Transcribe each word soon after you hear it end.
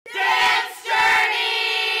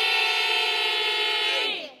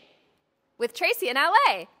with Tracy in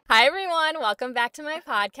LA. Hi, everyone. Welcome back to my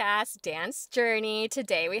podcast, Dance Journey.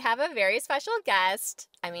 Today we have a very special guest.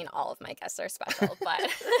 I mean, all of my guests are special, but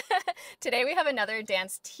today we have another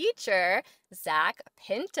dance teacher, Zack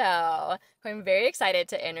Pinto, who I'm very excited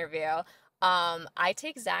to interview. I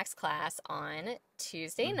take Zack's class on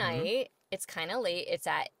Tuesday night. It's kind of late. It's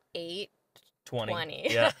at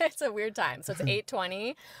 8:20. Yeah. It's a weird time. So it's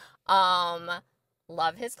 8:20.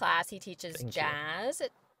 Love his class. He teaches jazz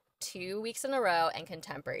 2 weeks in a row and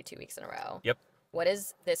contemporary 2 weeks in a row. Yep. What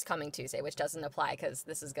is this coming Tuesday, which doesn't apply because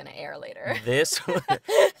this is going to air later?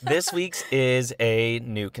 This week's is a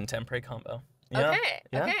new contemporary combo. Yeah.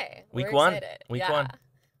 Okay. Week We're one. excited. Week one.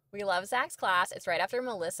 We love Zack's class. It's right after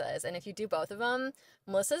Melissa's. And if you do both of them,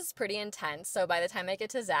 Melissa's pretty intense. So by the time I get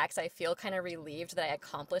to Zack's, I feel kind of relieved that I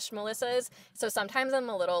accomplished Melissa's. So sometimes I'm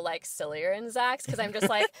a little like sillier in Zack's because I'm just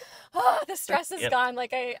like, oh, the stress is gone.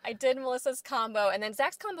 Like I did Melissa's combo. And then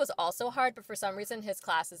Zack's combo is also hard, but for some reason his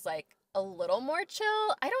class is like a little more chill.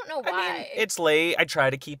 I don't know why. I mean, it's late. I try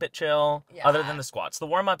to keep it chill. Yeah. Other than the squats. The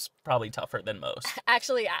warm-up's probably tougher than most.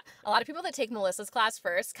 Actually, yeah. A lot of people that take Melissa's class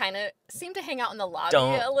first kind of seem to hang out in the lobby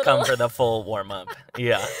Don't a little. come for the full warm-up.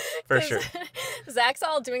 Yeah, for sure. Zack's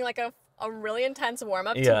all doing like a really intense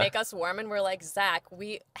warm-up to make us warm, and we're like, Zack,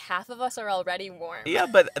 half of us are already warm. Yeah,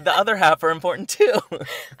 but the other half are important too.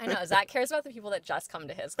 I know. Zack cares about the people that just come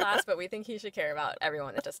to his class, but we think he should care about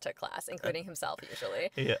everyone that just took class, including himself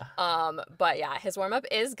usually. Yeah. But yeah, his warm-up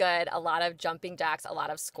is good. A lot of jumping jacks, a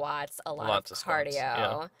lot of squats, Lots of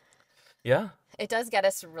cardio. Yeah. It does get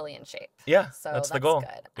us really in shape. Yeah, so that's the goal.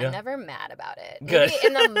 Good. Yeah. I'm never mad about it. Good. Maybe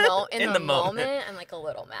in the moment, I'm like a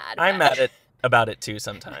little mad. I'm mad about it too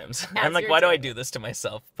sometimes. I'm like, why do I do this to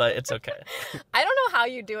myself? But it's okay. I don't know how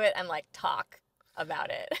you do it and like talk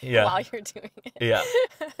about it while you're doing it. Yeah.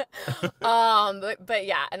 But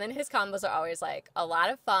yeah, and then his combos are always like a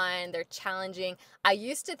lot of fun. They're challenging. I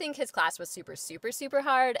used to think his class was super, super, super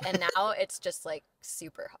hard, and now it's just like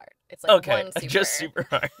super hard. It's like one super. Just super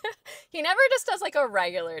hard. He never just does like a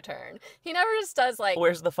regular turn. He never just does like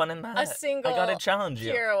where's the fun in that? A single I gotta challenge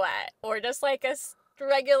you. Pirouette or just like a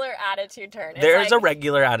regular attitude turn. There's a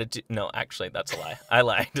regular attitude. No, actually, that's a lie. I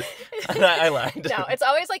lied. I lied. No, it's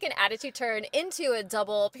always like an attitude turn into a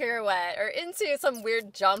double pirouette or into some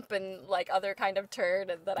weird jump and like other kind of turn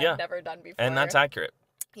that I've never done before. And that's accurate.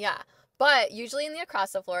 Yeah. But usually in the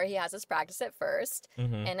across the floor, he has us practice it first.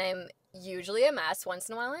 And I'm usually a mess. Once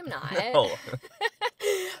in a while, I'm not. No.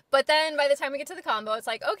 But then by the time we get to the combo, it's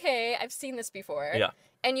like, okay, I've seen this before. Yeah.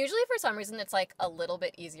 And usually for some reason, it's like a little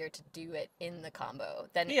bit easier to do it in the combo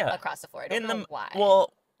than across the floor. I don't know why.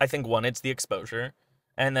 Well, I think one, it's the exposure.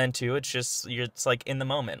 And then two, it's like in the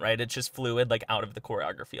moment, right? It's just fluid, like out of the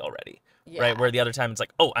choreography already. Yeah. Right? Where the other time it's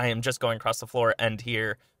like, oh, I am just going across the floor and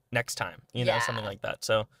here next time. You know, something like that.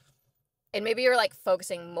 So. And maybe you're like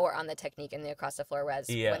focusing more on the technique in the across the floor, whereas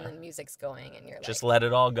when the music's going and you're like, just let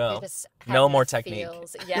it all go. No more technique.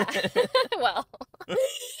 Yeah. Well,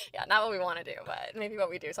 yeah, not what we want to do, but maybe what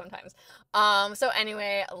we do sometimes. So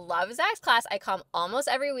anyway, love Zack's class. I come almost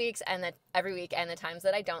every week, and the times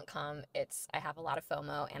that I don't come, I have a lot of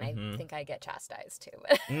FOMO, and I think I get chastised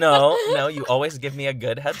too. No, you always give me a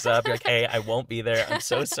good heads up. You're like, hey, I won't be there. I'm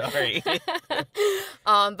so sorry. But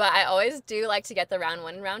I always do like to get the round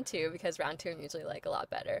 1 and round 2 because round 2 I'm usually like a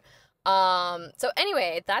lot better. So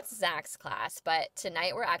anyway, that's Zack's class, but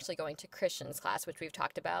tonight we're actually going to Christian's class, which we've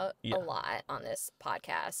talked about a lot on this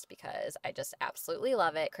podcast because I just absolutely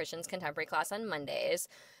love it. Christian's contemporary class on Mondays.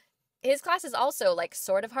 His class is also like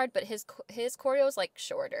sort of hard, but his choreo is like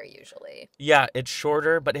shorter usually. Yeah, it's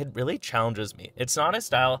shorter, but it really challenges me. It's not a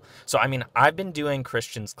style. So I mean, I've been doing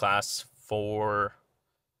Christian's class for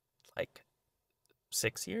like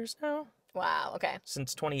 6 years now. Wow, okay.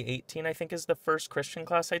 Since 2018, I think, is the first Christian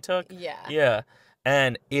class I took. Yeah. Yeah.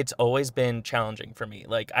 And it's always been challenging for me.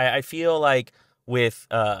 Like, I feel like with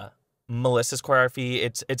Melissa's choreography,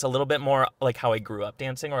 it's a little bit more like how I grew up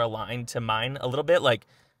dancing or aligned to mine a little bit. Like,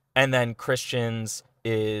 and then Christian's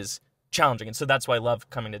is challenging. And so that's why I love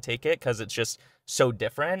coming to take it because it's just so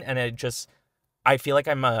different. And I feel like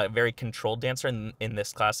I'm a very controlled dancer. And in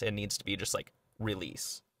this class, it needs to be just like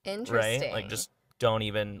release. Interesting. Right? Like, just don't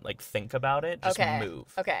even like think about it, just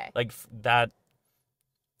move. Okay. Like that,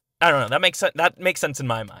 I don't know, that makes sense in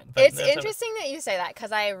my mind. It's interesting that you say that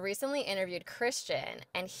because I recently interviewed Christian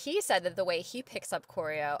and he said that the way he picks up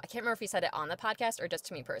choreo, I can't remember if he said it on the podcast or just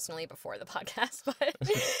to me personally before the podcast, but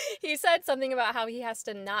he said something about how he has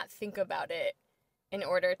to not think about it in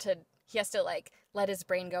order to, he has to like let his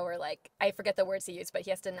brain go, or like, I forget the words he used, but he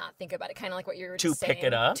has to not think about it, kind of like what you were just saying.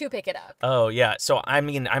 To pick it up. Oh, yeah. So, I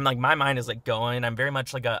mean, I'm like, my mind is like going, I'm very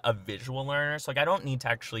much like a visual learner. So, like, I don't need to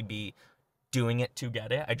actually be doing it to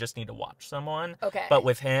get it. I just need to watch someone. Okay. But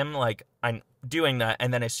with him, like, I'm doing that,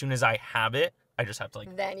 and then as soon as I have it, I just have to,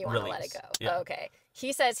 like, then you want to let it go. Yeah. Okay.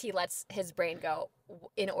 He says he lets his brain go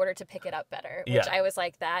in order to pick it up better, which Yeah. I was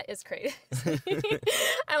like, that is crazy.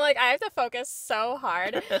 I'm like, I have to focus so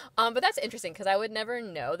hard. But that's interesting because I would never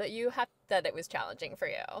know that that it was challenging for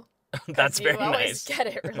you. That's very you always nice. get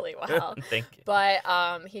it really well. Thank you. But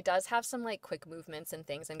he does have some like quick movements and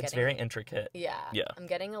things. It's very intricate. Yeah. Yeah. I'm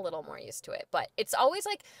getting a little more used to it. But it's always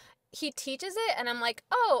like he teaches it and I'm like,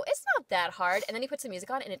 oh, it's not that hard. And then he puts the music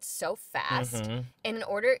on and it's so fast. Mhm. And in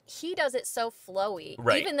order, he does it so flowy,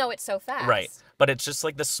 Right. even though it's so fast. Right. But it's just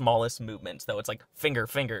like the smallest movements, though. It's like finger,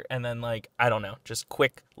 and then like, I don't know, just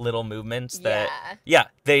quick little movements that, yeah,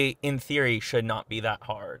 they in theory should not be that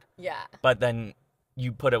hard. Yeah. But then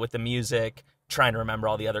you put it with the music, trying to remember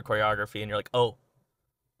all the other choreography, and you're like, oh,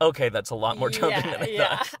 okay, that's a lot more jumping than I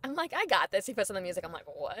thought. I'm like, I got this. He puts on the music. I'm like,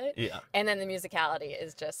 what? Yeah. And then the musicality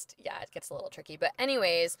is just, it gets a little tricky. But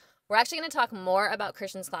anyways, we're actually going to talk more about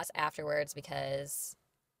Christian's class afterwards because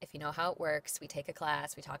if you know how it works, we take a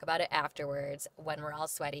class, we talk about it afterwards when we're all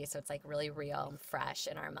sweaty. So it's like really real and fresh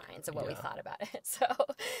in our minds of what we thought about it. So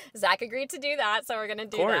Zack agreed to do that. So we're going to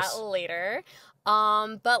do that later.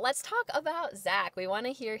 But let's talk about Zack. We want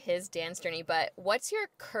to hear his dance journey. But what's your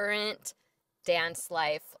current dance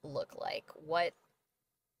life look like?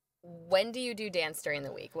 When do you do dance during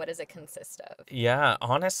the week? What does it consist of? Yeah,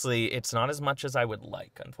 honestly, it's not as much as I would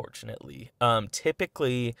like, unfortunately.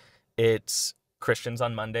 Typically, it's Christian's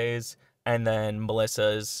on Mondays, and then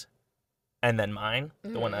Melissa's, and then mine,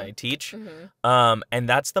 the one I teach. And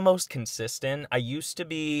that's the most consistent. I used to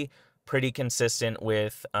be pretty consistent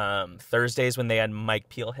with Thursdays when they had Mike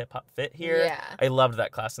Peel Hip Hop Fit here. Yeah. I loved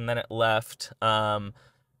that class, and then it left.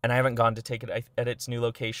 And I haven't gone to take it at its new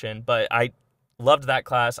location, but I loved that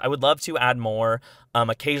class. I would love to add more.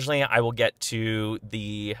 Occasionally, I will get to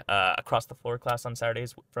the Across the Floor class on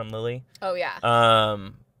Saturdays from Lily. Oh, yeah.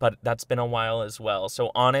 But that's been a while as well. So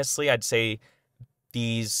honestly, I'd say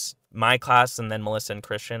my class and then Melissa and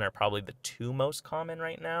Christian are probably the two most common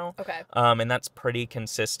right now. Okay. And that's pretty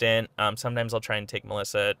consistent. Sometimes I'll try and take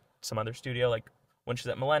Melissa at some other studio, like when she's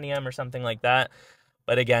at Millennium or something like that.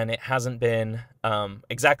 But again, it hasn't been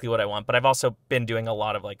exactly what I want. But I've also been doing a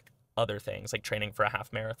lot of like other things, like training for a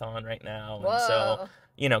half marathon right now. Whoa. And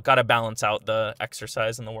so, got to balance out the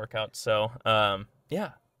exercise and the workout. So, yeah.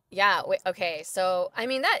 Yeah. Okay. So, I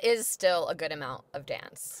mean, that is still a good amount of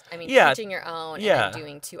dance. I mean, teaching your own and then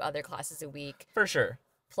doing 2 other classes a week. For sure.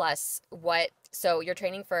 Plus so you're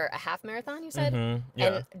training for a half marathon, you said? Yeah.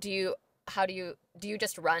 And do you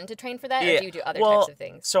just run to train for that or do you do other types of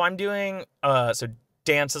things? So I'm doing,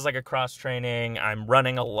 dance is like a cross training. I'm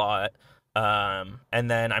running a lot. And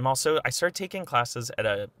then I started taking classes at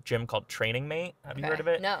a gym called Training Mate. Have you heard of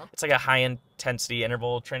it? No. It's like a high intensity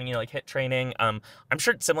interval training, like HIIT training. I'm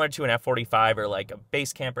sure it's similar to an F45 or like a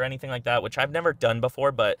base camp or anything like that, which I've never done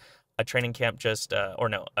before, but a training camp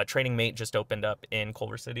a Training Mate just opened up in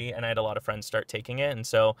Culver City and I had a lot of friends start taking it. And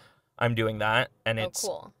so I'm doing that and it's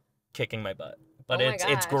kicking my butt. But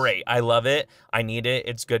it's great. I love it. I need it.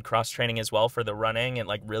 It's good cross training as well for the running. It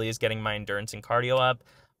like really is getting my endurance and cardio up.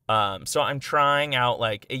 So I'm trying out,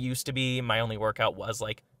 like, it used to be my only workout was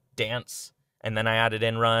like dance, and then I added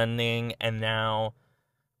in running, and now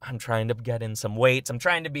I'm trying to get in some weights. I'm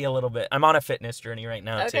trying to be a little bit, I'm on a fitness journey right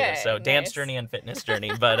now too. So dance journey and fitness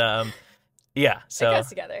journey, but yeah, so it goes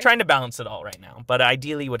together. Trying to balance it all right now, but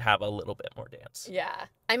ideally would have a little bit more dance. Yeah.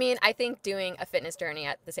 I mean, I think doing a fitness journey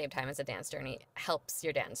at the same time as a dance journey helps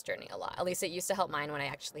your dance journey a lot. At least it used to help mine when I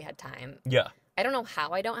actually had time. Yeah. I don't know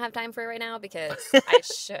how I don't have time for it right now because I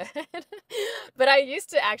should. But I used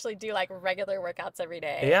to actually do like regular workouts every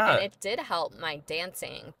day. Yeah. And it did help my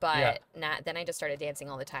dancing, but then I just started dancing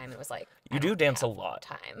all the time and it was like, you do dance a lot.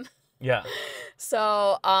 Time. Yeah.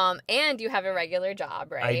 So, and you have a regular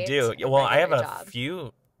job, right? I do. Well, I have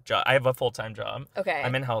I have a full-time job. Okay.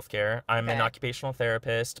 I'm in healthcare. I'm an occupational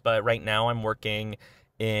therapist, but right now I'm working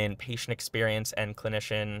in patient experience and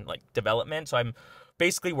clinician like development. So I'm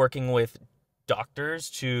basically working with doctors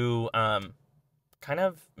to kind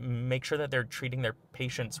of make sure that they're treating their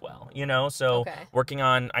patients well, so working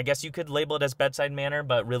on, I guess you could label it as bedside manner,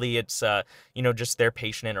 but really it's just their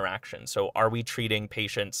patient interaction. So are we treating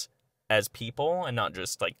patients as people and not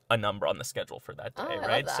just like a number on the schedule for that day,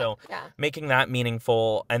 right? So making that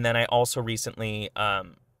meaningful. And then I also recently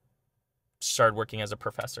started working as a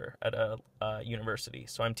professor at a university.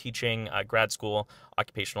 So I'm teaching grad school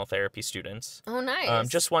occupational therapy students. Oh, nice.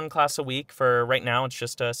 Just 1 class a week for right now. It's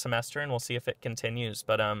just a semester and we'll see if it continues.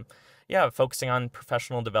 But focusing on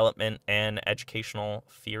professional development and educational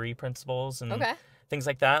theory principles and things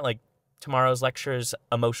like that. Like tomorrow's lecture is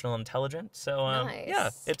emotional intelligence. So yeah,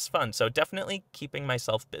 Nice. it's fun. So definitely keeping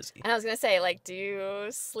myself busy. And I was gonna say, like, do you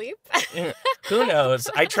sleep? Who knows?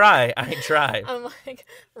 I try. I'm like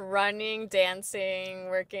running, dancing,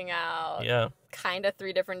 working out. Yeah. Kind of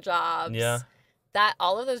 3 different jobs. Yeah. That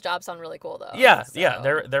all of those jobs sound really cool though. Yeah, So,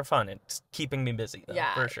 yeah, they're fun. It's keeping me busy though,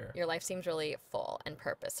 yeah, for sure. your life seems really full and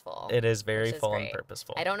purposeful. It is very which is full and great.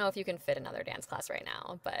 purposeful. I don't know if you can fit another dance class right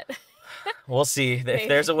now, but We'll see. If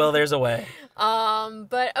there's a will, there's a way.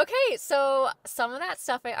 But okay, so some of that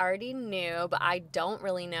stuff I already knew, but I don't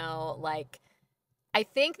really know, like, I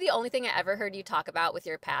think the only thing I ever heard you talk about with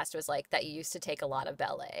your past was like that you used to take a lot of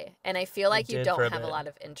ballet. And I feel like you did for don't a have a bit. lot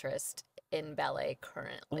of interest in ballet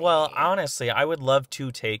currently. Well, honestly, I would love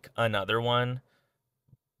to take another one,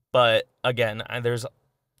 but again, there's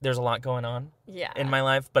a lot going on yeah. in my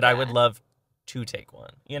life, but I would Yeah. love to take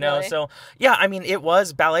one, you know? Really? So, yeah, I mean,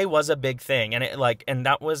 ballet was a big thing, and and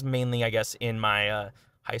that was mainly, I guess, in my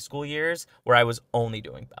high school years where I was only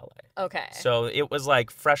doing ballet. Okay. So it was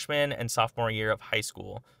like freshman and sophomore year of high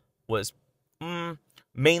school was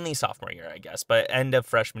mainly sophomore year, I guess, but end of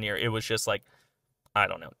freshman year, it was just like, I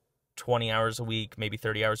don't know, 20 hours a week, maybe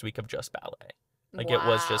 30 hours a week of just ballet. Like, it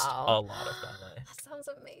was just a lot of ballet. That sounds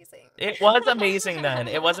amazing. It was amazing then.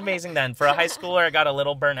 It was amazing then. For a high schooler, I got a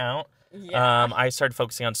little burnt out. Yeah. I started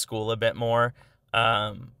focusing on school a bit more.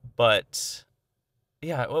 But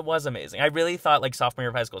yeah, it was amazing. I really thought, like, sophomore year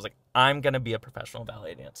of high school, I was like, I'm going to be a professional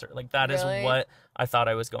ballet dancer. Like, that is Really? what I thought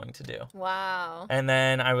I was going to do. Wow. And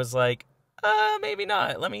then I was like, maybe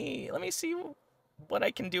not. Let me see what I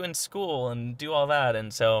can do in school and do all that.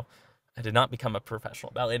 And so I did not become a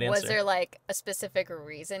professional ballet dancer. Was there like a specific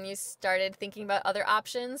reason you started thinking about other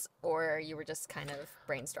options, or you were just kind of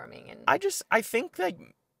brainstorming? And I think, like,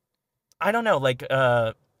 I don't know, like,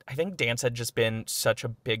 I think dance had just been such a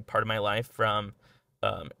big part of my life from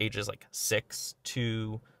ages like 6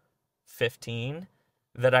 to 15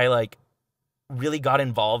 that I, like, really got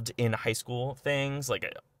involved in high school things,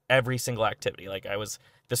 like every single activity. Like, I was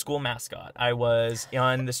the school mascot. I was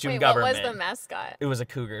on the student government. What was the mascot? It was a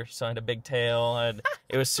cougar, so I had a big tail, and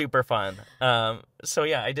it was super fun. So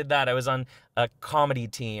yeah, I did that. I was on a comedy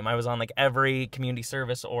team. I was on, like, every community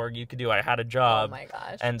service org you could do. I had a job. Oh my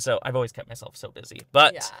gosh. And so I've always kept myself so busy.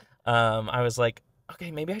 But Yeah. I was like, okay,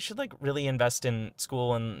 maybe I should, like, really invest in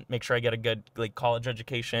school and make sure I get a good, like, college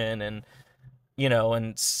education, and you know,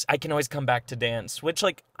 and I can always come back to dance, which,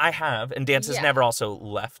 like, I have, and dance has Yeah. never also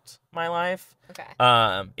left my life.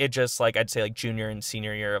 Okay. It just, like, I'd say, like, junior and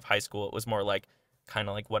senior year of high school, it was more like kind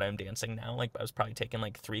of like what I'm dancing now. Like, I was probably taking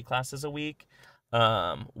like 3 classes a week,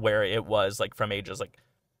 where it was like from ages like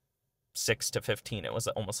 6 to 15, it was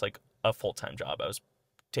almost like a full-time job. I was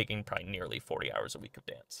taking probably nearly 40 hours a week of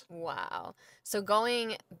dance. Wow. So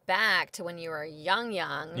going back to when you were young,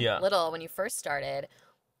 Yeah. little, when you first started,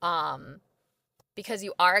 because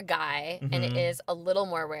you are a guy, and it is a little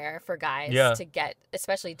more rare for guys Yeah.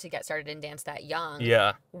 especially to get started in dance that young.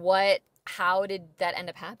 Yeah. How did that end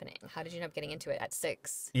up happening? How did you end up getting into it at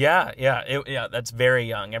 6? Yeah, that's very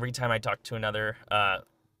young. Every time I talk to another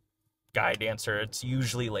guy dancer, it's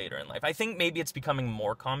usually later in life. I think maybe it's becoming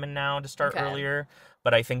more common now to start Okay. earlier,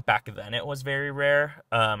 but I think back then it was very rare.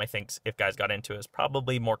 I think if guys got into it, it's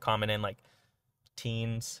probably more common in, like,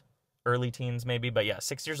 teens, early teens maybe, but yeah,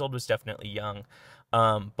 6 years old was definitely young.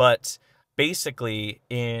 But basically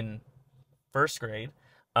in first grade,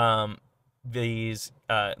 this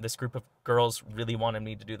group of girls really wanted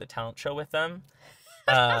me to do the talent show with them.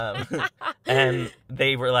 And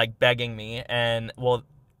they were, like, begging me, and well,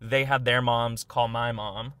 they had their moms call my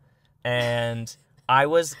mom, and I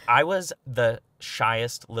was the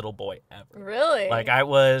shyest little boy ever. Really? Like, I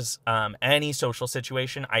was any social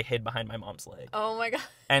situation, I hid behind my mom's leg. Oh my god.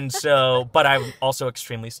 And so, but I'm also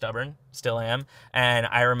extremely stubborn, still am. And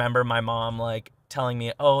I remember my mom, like, telling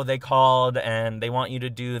me, oh, they called and they want you to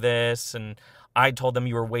do this. And I told them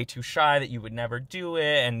you were way too shy, that you would never do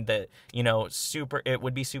it, and that, you know, it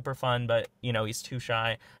would be super fun, but, you know, he's too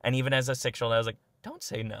shy. And even as a 6-year-old, I was like, don't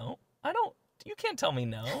say no. You can't tell me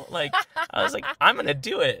no. Like, I was like, I'm going to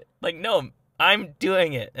do it. Like, no, I'm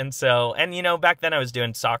doing it. And so, and, you know, back then I was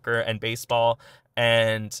doing soccer and baseball,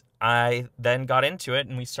 and I then got into it,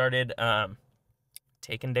 and we started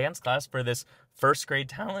taking dance class for this first grade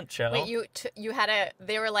talent show. Wait,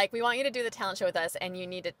 they were like, we want you to do the talent show with us, and you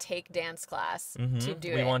need to take dance class to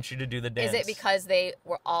do it. We want you to do the dance. Is it because they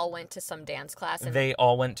all went to some dance class? And... They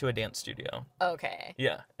all went to a dance studio. Okay.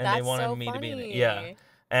 Yeah, and That's they wanted so me funny. to be in it. Yeah.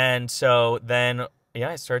 And so then,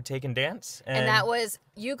 yeah, I started taking dance. And that was,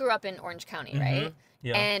 you grew up in Orange County, right?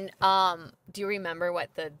 Yeah. And do you remember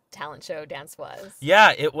what the talent show dance was?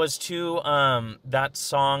 Yeah, it was to that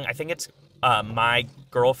song. I think it's My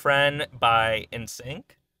Girlfriend by NSYNC.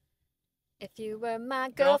 If you were my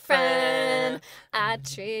girlfriend, I'd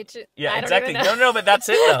treat you. Yeah, I don't exactly. even know. No, but that's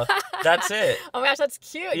it though. That's it. Oh my gosh, that's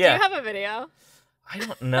cute. Yeah. Do you have a video? I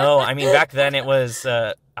don't know. I mean, back then it was,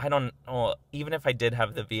 I don't know. Even if I did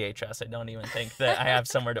have the VHS, I don't even think that I have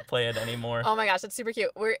somewhere to play it anymore. Oh my gosh, that's super cute.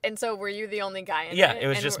 So were you the only guy in it? Yeah, it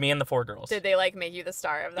was just me and the 4 girls. Did they like make you the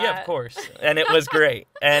star of that? Yeah, of course. And it was great.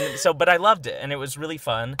 And so, but I loved it and it was really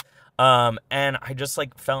fun. And I just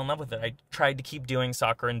like fell in love with it. I tried to keep doing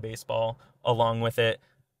soccer and baseball along with it.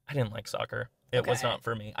 I didn't like soccer. It was not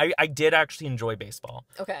for me. I did actually enjoy baseball.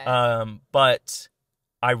 Okay. But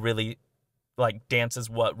I really, like, dance is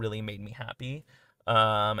what really made me happy.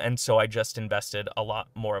 And so I just invested a lot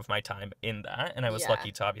more of my time in that. And I was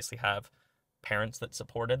lucky to obviously have parents that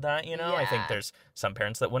supported that, you know? I think there's some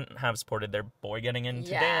parents that wouldn't have supported their boy getting into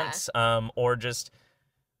dance, or just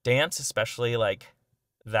dance, especially like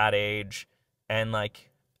that age and like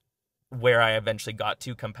where I eventually got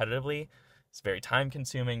to competitively. It's very time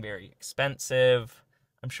consuming, very expensive.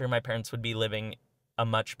 I'm sure my parents would be living a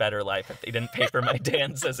much better life if they didn't pay for my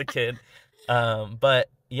dance as a kid. But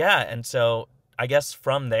yeah, and so I guess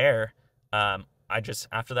from there, I just,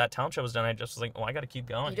 after that talent show was done, I just was like, well, I got to keep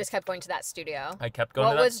going. You just kept going to that studio. I kept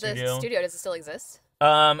going to that studio. What was the studio? Does it still exist?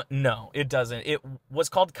 No, it doesn't. It was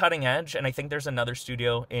called Cutting Edge, and I think there's another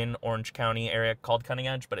studio in Orange County area called Cutting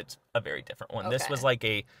Edge, but it's a very different one. This was like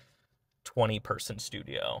a 20-person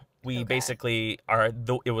studio. We basically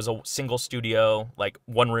it was a single studio, like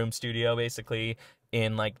one-room studio, basically,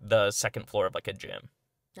 in like the second floor of like a gym.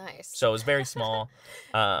 Nice. So it was very small.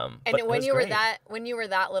 And when you were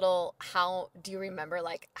that little, how do you remember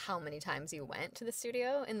like how many times you went to the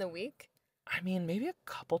studio in the week? I mean, maybe a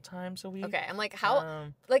couple times a week. Okay, I'm like,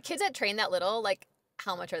 how like kids that train that little, like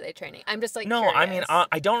how much are they training? I'm just like curious. I mean,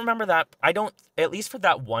 I don't remember that. I don't, at least for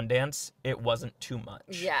that one dance, it wasn't too much.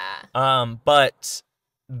 Yeah. But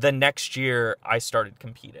the next year I started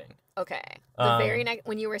competing. Okay. The very next,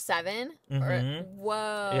 when you were 7? Or,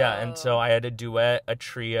 whoa. Yeah, and so I had a duet, a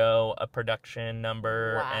trio, a production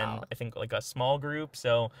number, and I think like a small group.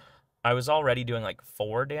 So I was already doing like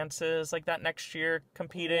 4 dances like that next year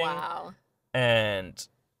competing. Wow. And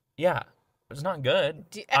yeah, it was not good.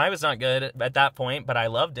 I was not good at that point, but I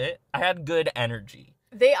loved it. I had good energy.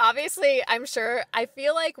 They obviously, I'm sure, I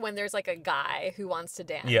feel like when there's like a guy who wants to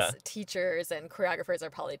dance, teachers and choreographers are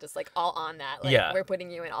probably just like all on that. Like, we're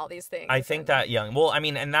putting you in all these things. I think that young. Well, I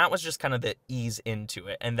mean, and that was just kind of the ease into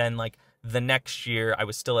it. And then like the next year I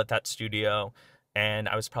was still at that studio and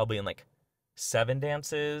I was probably in like 7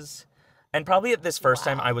 dances. And probably at this first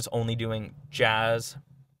time I was only doing jazz,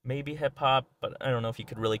 maybe hip hop, but I don't know if you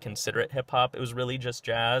could really consider it hip hop. It was really just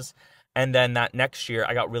jazz. And then that next year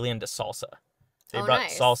I got really into salsa. They brought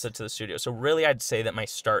salsa to the studio. So really I'd say that my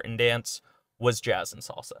start in dance was jazz and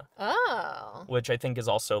salsa. Oh. Which I think is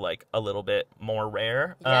also like a little bit more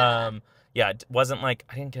rare. Yeah. It wasn't like,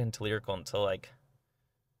 I didn't get into lyrical until like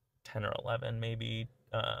 10 or 11 maybe.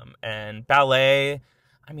 And ballet,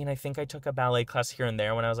 I mean, I think I took a ballet class here and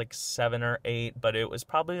there when I was like 7 or 8, but it was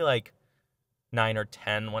probably like 9 or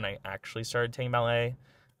 10 when I actually started taking ballet.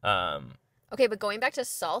 Okay, but going back to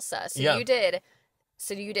salsa, so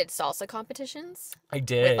you did salsa competitions? I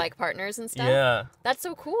did. With like partners and stuff? Yeah. That's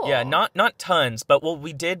so cool. Yeah, not tons, but well,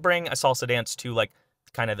 we did bring a salsa dance to like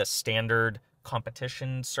kind of the standard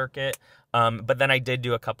competition circuit. But then I did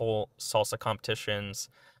do a couple salsa competitions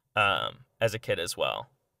as a kid as well.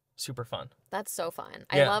 Super fun. That's so fun.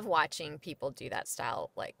 I love watching people do that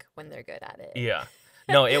style like when they're good at it. Yeah.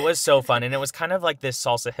 No, it was so fun. And it was kind of like this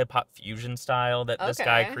salsa hip hop fusion style that this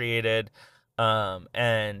guy created.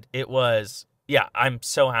 And it was, yeah, I'm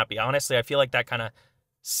so happy. Honestly, I feel like that kind of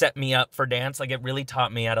set me up for dance. Like it really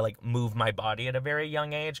taught me how to like move my body at a very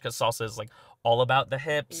young age because salsa is like all about the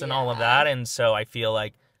hips and all of that. And so I feel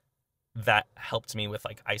like that helped me with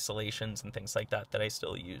like isolations and things like that I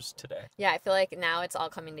still use today. Yeah, I feel like now it's all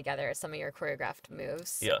coming together, some of your choreographed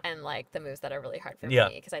moves and like the moves that are really hard for me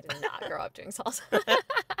because I did not grow up doing salsa.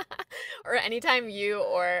 Or anytime you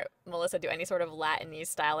or Melissa do any sort of Latinese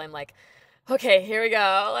style, I'm like, okay, here we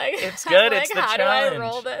go. Like it's good. Like, it's the how challenge. do I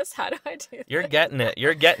roll this? How do I do this? You're getting it.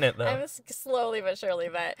 You're getting it though. I'm slowly but surely,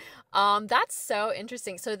 but that's so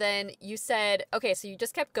interesting. So then you said, okay, so you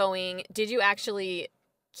just kept going. Did you actually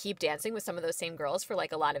keep dancing with some of those same girls for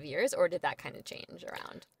like a lot of years, or did that kind of change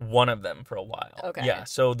around? One of them for a while. Okay. Yeah.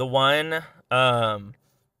 So the one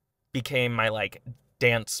became my like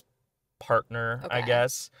dance partner, I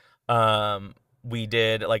guess. We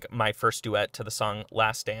did like my first duet to the song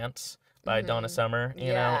Last Dance, by Donna Summer,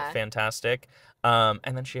 you know, Yeah. fantastic. And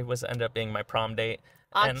then she ended up being my prom date.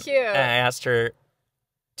 Aw, And cute. I asked her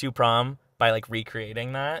to prom by like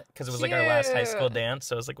recreating that because it was like our last high school Cute. dance.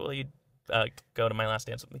 So I was like, will you go to my last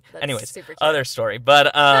dance with me? That's Anyways, super cute. other story.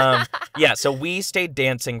 But yeah, so we stayed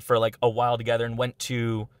dancing for like a while together and went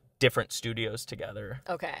to different studios together.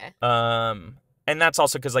 Okay. And that's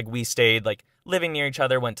also because like we stayed like living near each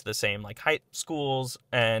other, went to the same like high schools,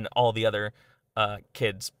 and all the other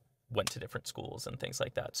kids went to different schools and things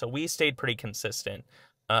like that. So we stayed pretty consistent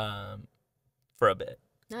for a bit.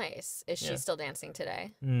 Nice. Is she Yeah. still dancing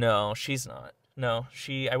today? No, she's not. No,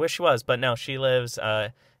 I wish she was, but no, she lives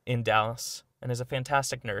in Dallas and is a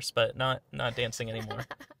fantastic nurse, but not dancing anymore.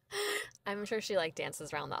 I'm sure she like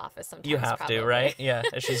dances around the office sometimes. You have probably. to, right? Yeah,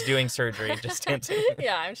 if she's doing surgery, just dancing.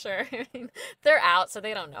 Yeah, I'm sure. I mean, they're out, so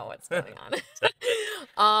they don't know what's going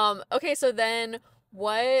on. Okay, so then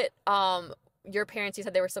what your parents, you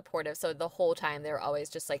said they were supportive, so the whole time they were always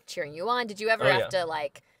just like cheering you on. Did you ever Oh, have to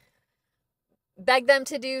like beg them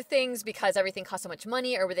to do things because everything cost so much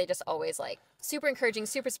money, or were they just always like super encouraging,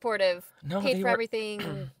 super supportive, No, paid they for were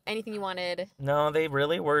everything, anything you wanted? No, they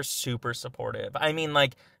really were super supportive. I mean,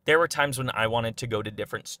 like there were times when I wanted to go to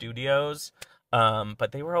different studios,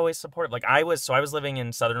 but they were always supportive. Like I was living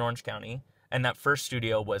in Southern Orange County, and that first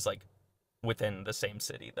studio was like within the same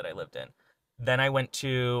city that I lived in. Then I went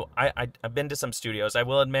to I've been to some studios. I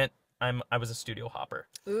will admit I was a studio hopper.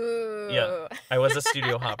 Ooh. Yeah, I was a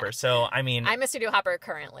studio hopper. So I mean, I'm a studio hopper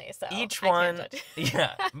currently, so each I one, can't judge.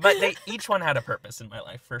 yeah, but each one had a purpose in my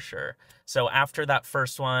life for sure. So after that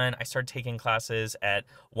first one, I started taking classes at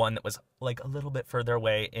one that was like a little bit further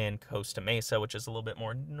away in Costa Mesa, which is a little bit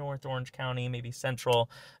more North Orange County, maybe Central,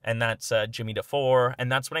 and that's Jimmy DeFore,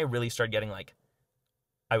 and that's when I really started getting like,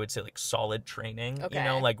 I would say like solid training, you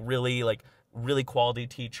know, Okay. like really quality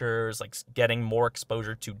teachers, like getting more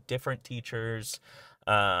exposure to different teachers,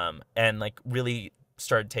 and like really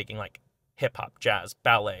started taking like hip hop, jazz,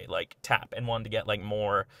 ballet, like tap, and wanted to get like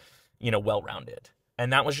more, you know, well-rounded.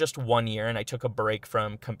 And that was just 1 year, and I took a break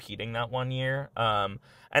from competing that 1 year. And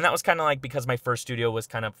that was kind of like because my first studio was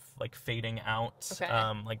kind of like fading out. Okay.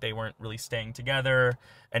 Like they weren't really staying together,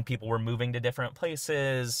 and people were moving to different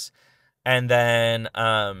places. And then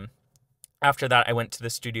after that, I went to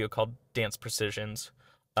this studio called Dance Precisions,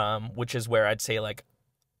 which is where I'd say like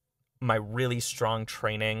my really strong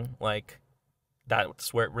training, like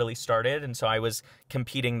that's where it really started. And so I was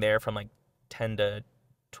competing there from like 10 to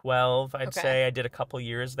 12, I'd Okay. say. I did a couple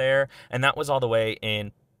years there, and that was all the way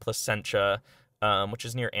in Placentia, which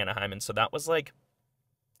is near Anaheim. And so that was like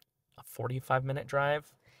a 45-minute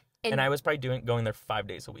drive. And I was probably going there 5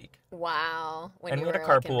 days a week. Wow. When And you we had were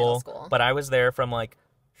a like in middle carpool, school. but I was there from like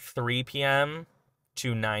 3 p.m.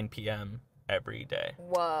 to 9 p.m. every day.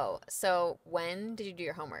 Whoa. So when did you do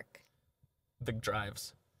your homework? The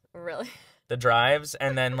drives. Really? The drives,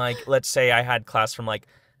 and then like let's say I had class from like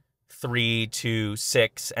 3 to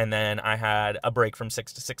 6, and then I had a break from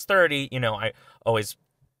 6 to 6:30. You know, I always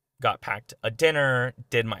got packed a dinner,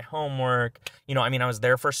 did my homework. You know, I mean, I was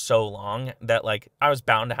there for so long that like I was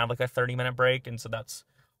bound to have like a 30-minute break, and so that's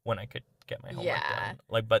when I could get my homework Yeah. done.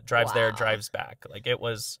 Like, but drives there, Wow. drives back. Like it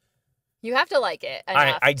was. You have to like it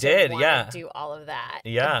enough I to did, wanna yeah. do all of that.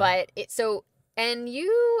 Yeah. But and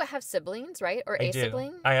you have siblings, right? Or I a do.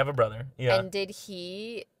 sibling? I have a brother. Yeah. And did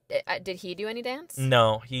he do any dance?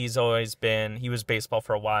 No, he was baseball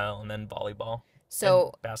for a while and then volleyball.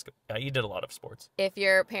 So and basketball. Yeah, he did a lot of sports. if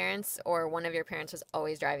your parents or one of your parents was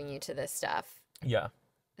always driving you to this stuff, Yeah.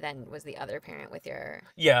 then was the other parent with your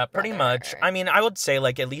Yeah, pretty much. brother? I mean, I would say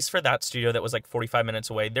like at least for that studio that was like 45 minutes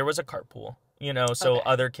away, there was a carpool, you know, so Okay.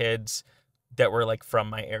 other kids that were like from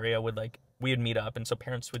my area we would meet up, and so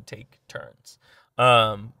parents would take turns.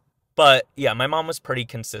 But yeah, my mom was pretty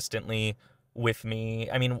consistently with me.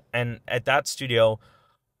 I mean, and at that studio,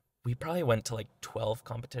 we probably went to like 12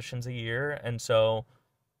 competitions a year, and so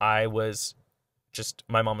I was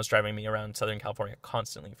my mom was driving me around Southern California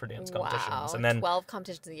constantly for dance competitions. Wow. And then 12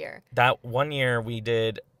 competitions a year. that 1 year we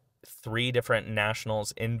did 3 different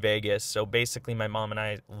nationals in Vegas. So basically my mom and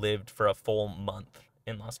I lived for a full month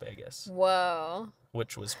in Las Vegas, Whoa.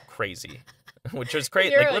 which was crazy. Which was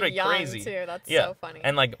crazy, You're like literally young crazy. too. That's Yeah. so funny.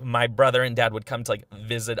 And like my brother and dad would come to like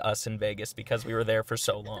visit us in Vegas because we were there for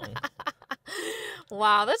so long.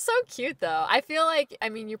 Wow, that's so cute though. I feel like, I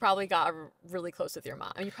mean, you probably got really close with your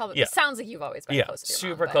mom. I mean, Yeah. it sounds like you've always been Yeah, close with your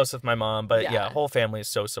super mom. close with my mom, but yeah, Yeah. whole family is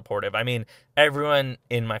so supportive. I mean, everyone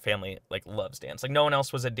in my family like loves dance. Like no one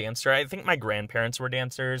else was a dancer. I think my grandparents were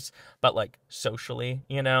dancers, but like socially,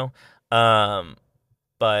 you know.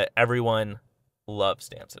 But everyone loves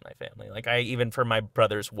dance in my family. Like I even for my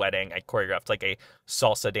brother's wedding, I choreographed like a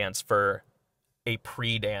salsa dance for a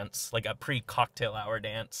pre-dance, like a pre-cocktail hour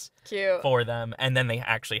dance Cute. for them, and then they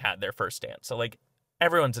actually had their first dance. So like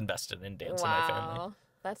everyone's invested in dance in my family. Wow.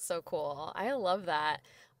 That's so cool. I love that.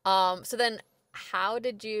 So then how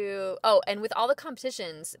did you, oh, and with all the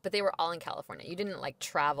competitions, but they were all in California. You didn't like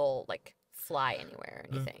travel, like fly anywhere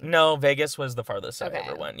or anything. No, Vegas was the farthest I Okay.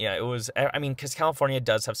 ever went. Yeah, it was. I mean, because California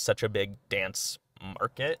does have such a big dance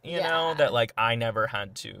market, you know, Yeah. that like I never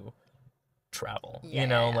had to travel. Yeah, You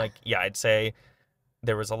know, yeah. like yeah, I'd say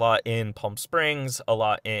there was a lot in Palm Springs, a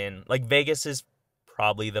lot in like Vegas is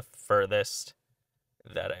probably the furthest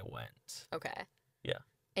that I went. Okay. Yeah.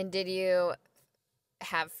 And did you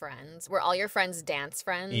have friends? Were all your friends dance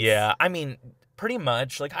friends? Yeah, I mean, pretty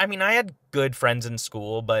much. Like, I mean, I had good friends in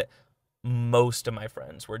school, but most of my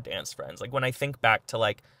friends were dance friends. Like, when I think back to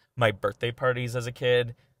like my birthday parties as a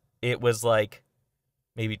kid, it was like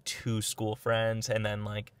maybe 2 school friends, and then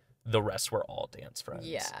like the rest were all dance friends.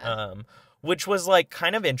 Yeah. Which was like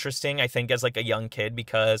kind of interesting, I think, as like a young kid,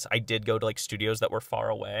 because I did go to like studios that were far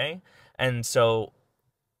away, and so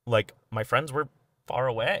like my friends were far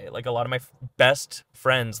away. Like a lot of my best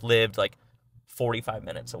friends lived like 45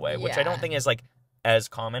 minutes away, which I don't Yeah. think is like as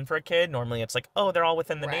common for a kid. Normally it's like, oh, they're all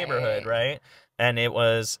within the neighborhood, right? And it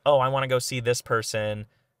was, oh, I want to go see this person.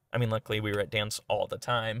 I mean, luckily we were at dance all the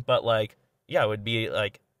time, but like, yeah, it would be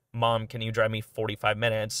like, Mom, can you drive me 45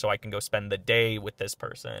 minutes so I can go spend the day with this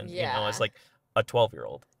person? You know, as Yeah. like a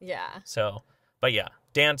 12-year-old. Yeah. So, but yeah,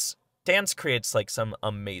 dance creates like some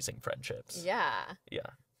amazing friendships. Yeah. Yeah.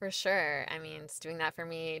 For sure. I mean, it's doing that for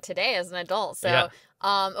me today as an adult. So,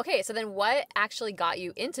 Yeah. Okay, so then what actually got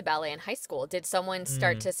you into ballet in high school? Did someone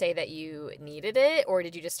start Mm. to say that you needed it, or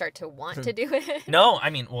did you just start to want to do it? No, I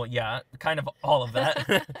mean, well, yeah, kind of all of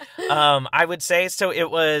that. I would say so. It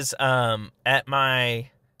was at my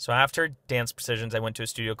so after Dance Precisions, I went to a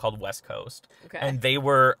studio called West Coast, Okay. and they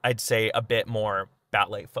were, I'd say, a bit more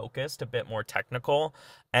ballet focused, a bit more technical.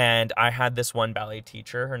 And I had this one ballet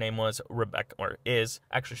teacher. Her name was Rebecca, or is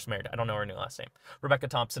actually she's married. I don't know her new last name. Rebecca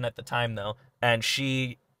Thompson at the time, though, and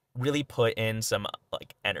she really put in some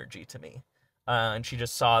like energy to me. And she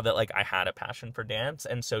just saw that like I had a passion for dance,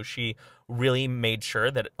 and so she really made sure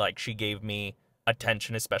that like she gave me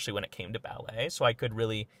attention, especially when it came to ballet, so I could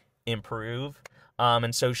really improve.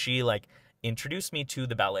 And so she like introduced me to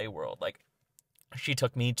the ballet world. Like she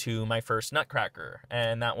took me to my first Nutcracker,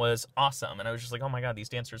 and that was awesome. And I was just like, oh my God, these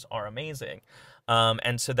dancers are amazing.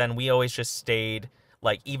 And so then we always just stayed,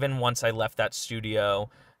 like, even once I left that studio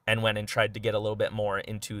and went and tried to get a little bit more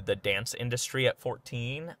into the dance industry at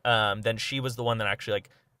 14, then she was the one that actually, like,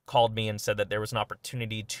 called me and said that there was an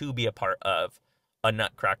opportunity to be a part of a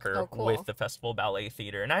Nutcracker Oh, cool. with the Festival Ballet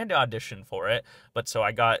Theater. And I had to audition for it, but so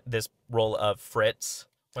I got this role of Fritz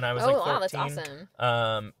when I was like 14. Wow, that's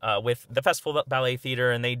awesome. With the Festival Ballet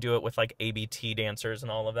Theater, and they do it with like ABT dancers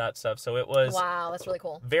and all of that stuff. So it was Wow, that's really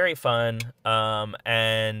cool. very fun.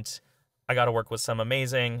 And I got to work with some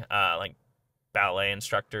amazing like ballet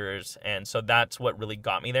instructors, and so that's what really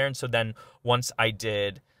got me there. And so then once I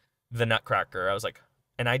did the Nutcracker, I was like,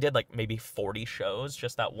 and I did like maybe 40 shows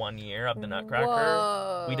just that one year of the Nutcracker.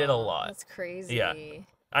 Whoa, We did a lot. That's crazy. Yeah.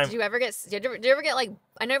 Did you ever get like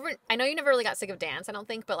I know you never really got sick of dance, I don't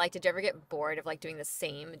think, but like did you ever get bored of like doing the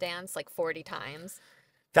same dance like 40 times?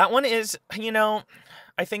 That one is, you know,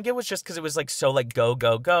 I think it was just because it was like so like go,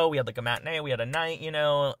 go, go. We had like a matinee, we had a night, you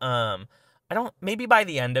know. Maybe by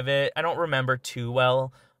the end of it, I don't remember too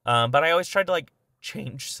well. But I always tried to like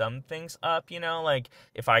change some things up, you know, like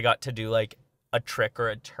if I got to do like a trick or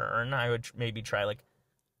a turn, I would maybe try like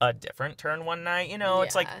a different turn one night, you know.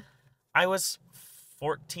 It's like I was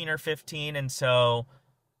 14 or 15, and so,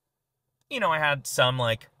 you know, I had some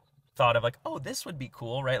like thought of like, oh, this would be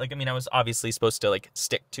cool, right? Like, I mean, I was obviously supposed to like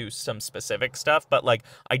stick to some specific stuff, but like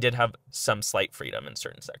I did have some slight freedom in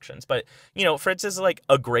certain sections. But, you know, Fritz is like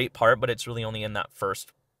a great part, but it's really only in that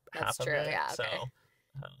first half of it. Yeah, So,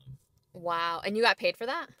 okay. Wow. And you got paid for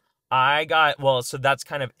that? So that's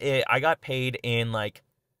kind of it. I got paid in like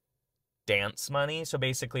dance money. So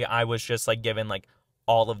basically I was just like given like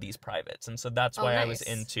all of these privates. And so that's why I was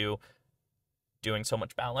into doing so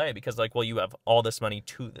much ballet, because like, well, you have all this money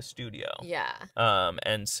to the studio. Yeah.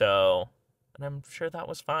 And I'm sure that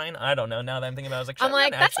was fine. I don't know. Now that I'm thinking about it, I was like, I'm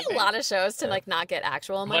like, that's a lot of shows to like not get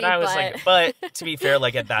actual money. But I was like, but to be fair,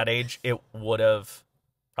 like at that age, it would have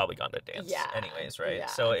probably gone to dance anyways, right? Yeah.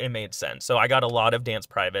 So it made sense. So I got a lot of dance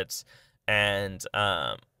privates, and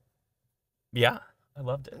yeah, I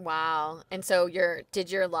loved it. Wow. And so did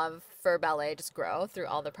your love for ballet just grow through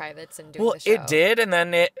all the privates and doing the show? It did, and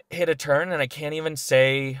then it hit a turn, and I can't even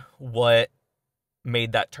say what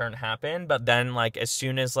made that turn happen. But then like as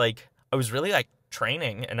soon as like I was really like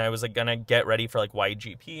training and I was like gonna get ready for like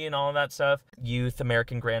YGP and all of that stuff, Youth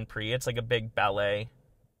American Grand Prix, it's like a big ballet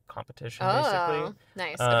competition basically.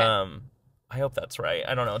 Nice. Okay. I hope that's right.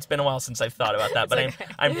 I don't know. It's been a while since I've thought about that, but okay.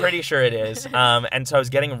 I'm pretty sure it is. And so I was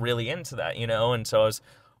getting really into that, you know, and so I was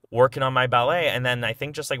working on my ballet, and then I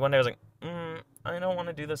think just like one day I was like, I don't want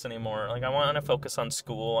to do this anymore. Like I want to focus on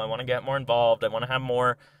school. I want to get more involved. I want to have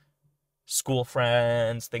more school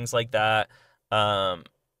friends, things like that.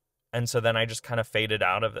 And so then I just kind of faded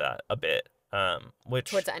out of that a bit. Which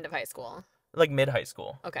towards the end of high school. Like mid high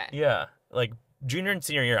school. Okay. Yeah. Like junior and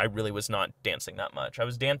senior year, I really was not dancing that much. I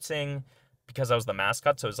was dancing because I was the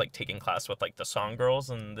mascot, so I was like taking class with like the song girls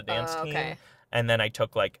and the dance team. And then I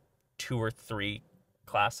took like 2 or 3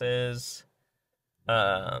 classes.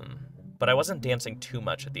 But I wasn't dancing too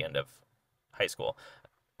much at the end of high school.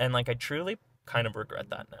 And like I truly kind of regret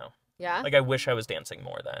that now. Yeah. Like I wish I was dancing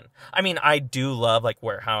more then. I mean, I do love like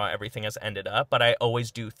how everything has ended up, but I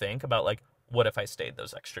always do think about like what if I stayed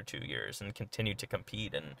those extra 2 years and continued to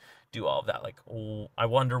compete and do all of that? Like, I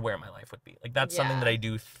wonder where my life would be. Like, that's something that I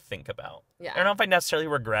do think about. Yeah. I don't know if I necessarily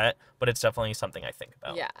regret, but it's definitely something I think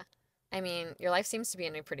about. Yeah. I mean, your life seems to be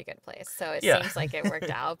in a pretty good place, so it seems like it worked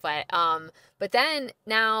out. But then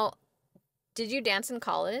now, did you dance in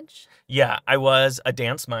college? Yeah, I was a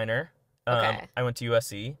dance minor. Okay. I went to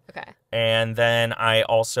USC. Okay. And then I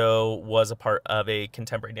also was a part of a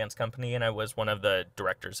contemporary dance company, and I was one of the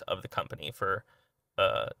directors of the company for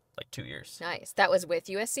like 2 years. Nice. That was with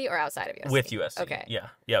USC or outside of USC? With USC. Okay. Yeah.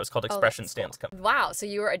 Yeah, it was called Expressions Dance Company. Wow. So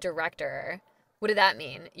you were a director. What did that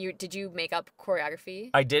mean? Did you make up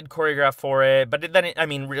choreography? I did choreograph for it, but then I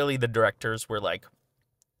mean, really, the directors were like,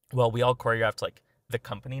 well, we all choreographed like the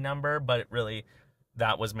company number, but it really,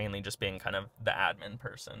 that was mainly just being kind of the admin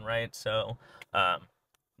person, right? So,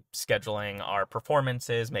 scheduling our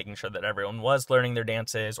performances, making sure that everyone was learning their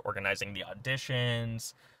dances, organizing the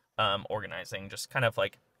auditions, organizing just kind of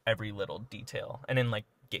like every little detail, and then like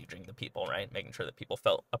gauging the people, right? Making sure that people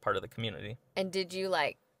felt a part of the community. And did you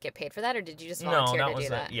like get paid for that, or did you just volunteer to do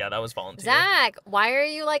that? Yeah, that was volunteer. Zack, why are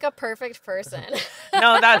you like a perfect person?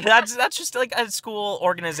 No, that's just like a school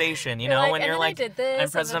organization, you know. Like, when you're like, I'm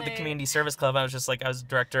president of the community service club, I was just like, I was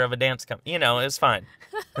director of a dance company. You know, it was fine.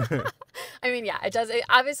 I mean, yeah, it does.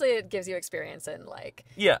 Obviously, it gives you experience and like,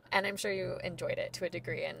 yeah, and I'm sure you enjoyed it to a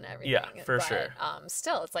degree and everything. Yeah, for sure.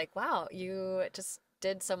 Still, it's like, wow, you just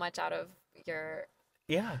did so much out of your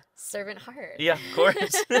servant heart. Yeah, of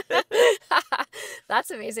course. That's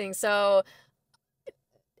amazing. So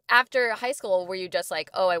after high school, were you just like,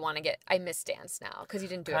 oh, I miss dance now because you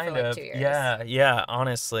didn't do it for like 2 years? Yeah,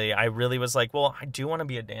 honestly, I really was like, well, I do want to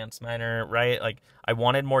be a dance minor, right? Like, I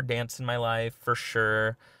wanted more dance in my life for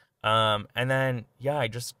sure. And then, I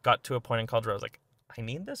just got to a point in college where I was like, I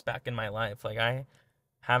need this back in my life. Like, I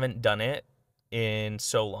haven't done it in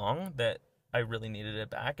so long that I really needed it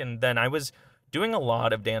back. And then I was doing a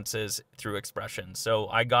lot of dances through Expression, so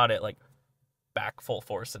I got it like back full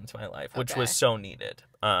force into my life, which was so needed.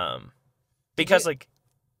 Because like,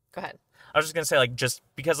 go ahead. I was just gonna say like, just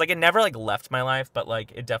because like it never like left my life, but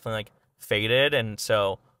like it definitely like faded, and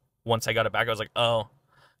so once I got it back, I was like, oh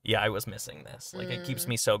yeah, I was missing this. Like it keeps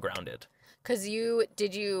me so grounded. Because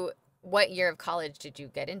what year of college did you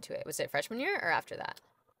get into it? Was it freshman year or after that?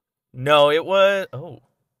 No, it was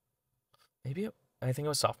I think it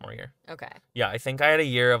was sophomore year. Okay. Yeah, I think I had a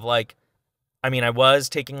year of like, I mean, I was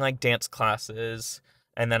taking like dance classes,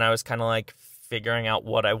 and then I was kind of like figuring out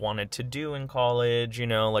what I wanted to do in college, you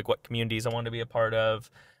know, like what communities I wanted to be a part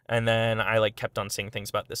of. And then I like kept on seeing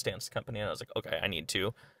things about this dance company, and I was like, okay, I need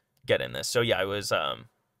to get in this. So yeah, I was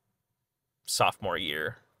sophomore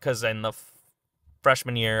year, because in the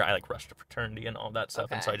freshman year I like rushed to fraternity and all that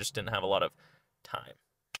stuff, and so I just didn't have a lot of time.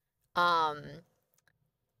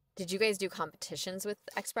 Did you guys do competitions with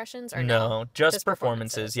Expressions or no? Just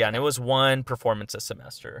performances. Yeah, and it was one performance a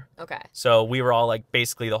semester. Okay. So we were all like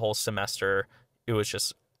basically the whole semester, it was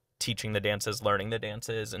just teaching the dances, learning the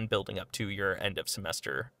dances, and building up to your end of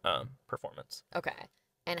semester performance. Okay.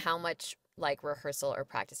 And how much like rehearsal or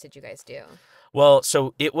practice did you guys do? Well,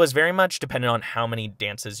 so it was very much dependent on how many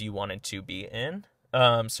dances you wanted to be in.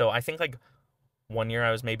 So I think like one year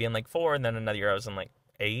I was maybe in like 4, and then another year I was in like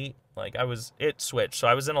 8. Like it switched, so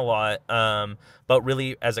I was in a lot. But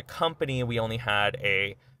really, as a company, we only had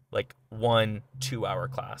a like 1 2-hour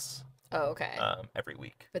class. Oh, okay. Every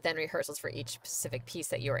week. But then rehearsals for each specific piece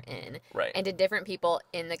that you were in. Right. And did different people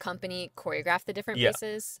in the company choreograph the different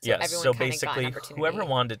pieces? So everyone basically whoever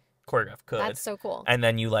wanted to choreograph could. That's so cool. And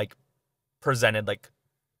then you like presented like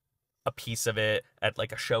a piece of it at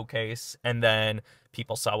like a showcase, and then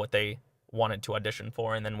people saw what they wanted to audition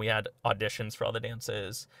for, and then we had auditions for all the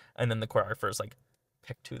dances, and then the choreographers like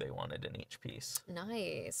picked who they wanted in each piece.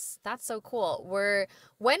 Nice. That's so cool.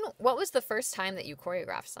 What was the first time that you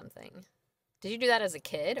choreographed something? Did you do that as a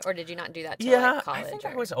kid, or did you not do that till like college? I think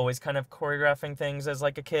I was always kind of choreographing things as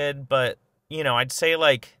like a kid, but you know, I'd say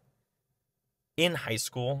like in high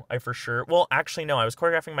school, I for sure. Well, actually, no, I was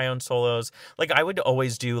choreographing my own solos. Like I would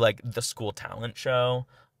always do like the school talent show,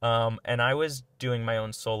 and I was doing my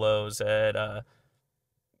own solos at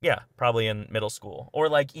probably in middle school, or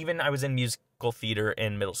like even I was in musical theater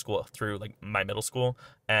in middle school through like my middle school,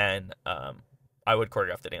 and I would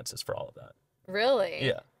choreograph the dances for all of that. Really?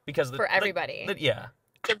 Yeah, because for everybody.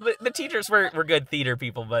 The teachers were good theater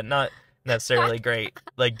people, but not necessarily great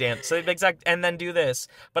like dance. So and then do this,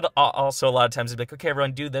 but also a lot of times they'd be like, okay,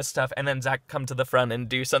 everyone do this stuff, and then Zach come to the front and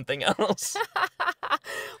do something else.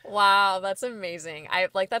 Wow, that's amazing.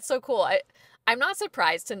 That's so cool. I'm not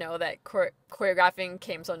surprised to know that choreographing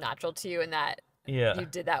came so natural to you and that you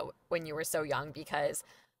did that when you were so young, because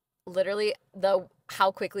literally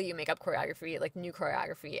how quickly you make up choreography, like new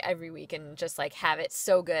choreography every week, and just like have it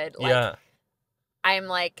so good. Like I'm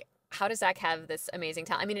like, how does Zach have this amazing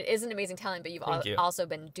talent? I mean, it is an amazing talent, but you've also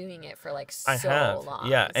been doing it for like so long.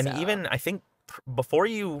 Yeah, and even I think before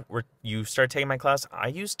you started taking my class, I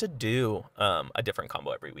used to do a different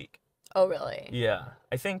combo every week. Oh, really? Yeah.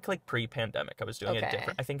 I think like pre-pandemic, I was doing it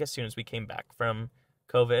different. I think as soon as we came back from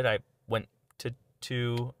COVID, I went to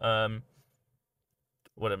 2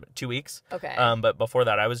 weeks. Okay. But before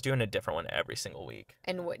that, I was doing a different one every single week.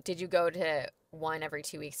 And did you go to one every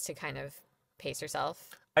 2 weeks to kind of pace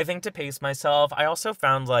yourself? I think to pace myself. I also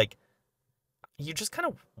found like you just kind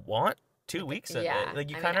of want 2 weeks of it. Like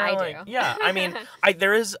you kind of like, I mean,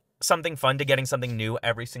 there is something fun to getting something new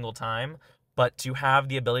every single time, but to have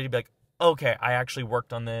the ability to be like, okay, I actually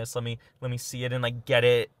worked on this. Let me see it and like get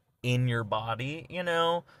it in your body, you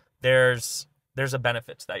know? There's a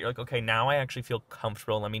benefit to that. You're like, okay, now I actually feel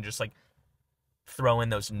comfortable. Let me just like throw in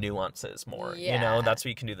those nuances more. You know, that's what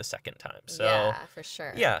you can do the second time. So yeah, for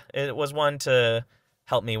sure. Yeah, it was one to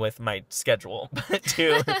help me with my schedule, but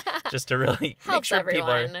just to really make sure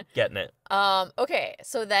people are getting it. Okay,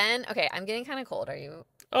 so then I'm getting kind of cold. Are you?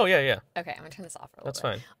 Oh yeah. Okay, I'm gonna turn this off for a little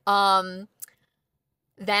bit. That's fine.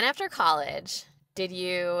 Then after college, did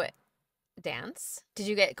you dance? Did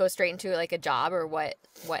you go straight into like a job, or what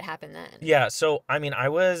happened then? Yeah, so I mean,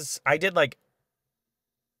 I did like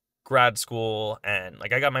grad school, and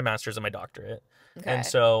like I got my master's and my doctorate. Okay. And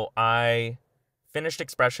so I finished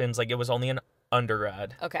Expressions, like it was only an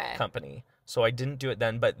undergrad company. So I didn't do it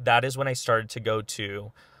then, but that is when I started to go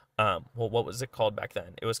to what was it called back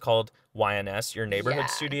then? It was called YNS, your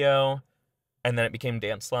neighborhood studio, and then it became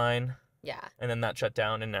Dance Line. Yeah. And then that shut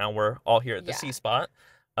down, and now we're all here at the C Spot.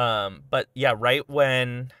 But yeah, right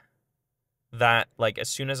when that, like as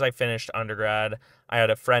soon as I finished undergrad, I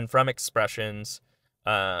had a friend from Expressions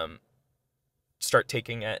start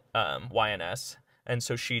taking at YNS. And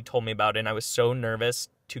so she told me about it, and I was so nervous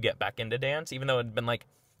to get back into dance, even though it had been like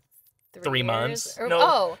 3 months.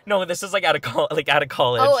 No, this is like out of college.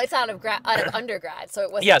 Oh, it's out of undergrad, so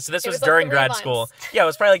it was. Yeah, so this was during like grad school. Yeah, it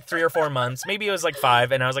was probably like 3 or 4 months. Maybe it was like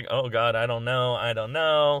 5, and I was like, oh god, I don't know.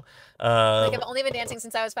 Like I've only been dancing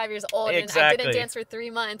since I was 5 years old, and I didn't dance for 3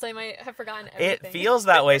 months. I might have forgotten everything. It feels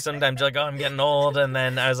that way sometimes. You're like, oh, I'm getting old, and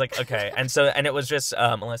then I was like, okay, and it was just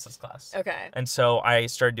Melissa's class. Okay. And so I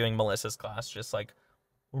started doing Melissa's class just like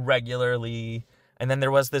regularly. And then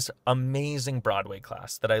there was this amazing Broadway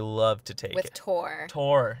class that I loved to take. With Tor.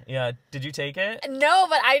 Tor, yeah. Did you take it? No,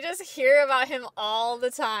 but I just hear about him all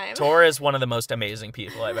the time. Tor is one of the most amazing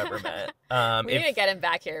people I've ever met. We need to get him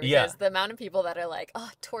back here, because the amount of people that are like,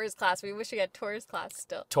 oh, Tor's class, we wish we had Tor's class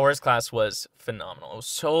still. Tor's class was phenomenal. It was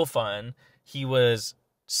so fun. He was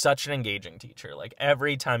such an engaging teacher. Like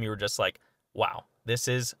every time you were just like, wow, this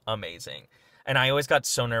is amazing. And I always got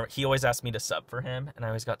so nervous. He always asked me to sub for him, and I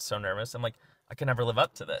always got so nervous. I'm like, I could never live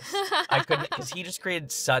up to this. I couldn't, because he just created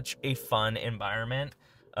such a fun environment.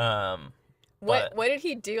 What did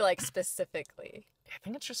he do, like, specifically? I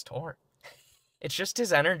think it's just Tor. It's just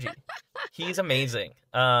his energy. He's amazing.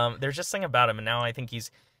 There's just something about him, and now I think he's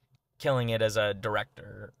killing it as a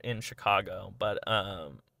director in Chicago. But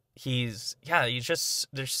he's just,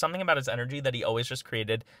 there's something about his energy that he always just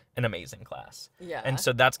created an amazing class. Yeah. And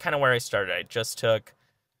so that's kind of where I started. I just took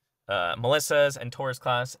Melissa's and Tor's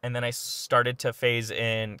class, and then I started to phase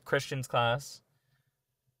in Christian's class,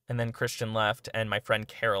 and then Christian left, and my friend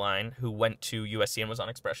Caroline, who went to USC and was on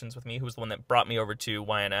Expressions with me, who was the one that brought me over to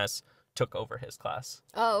YNS, took over his class.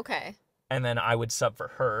 Oh, okay. And then I would sub for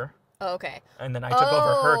her. Oh, okay. And then I took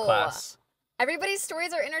over her class. Everybody's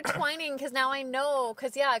stories are intertwining because now I know.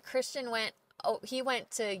 Because, yeah, Christian went, he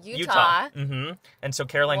went to Utah. Mm-hmm. And so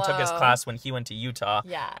Caroline took his class when he went to Utah.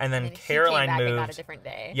 Yeah. And then he Caroline came back moved. and got a different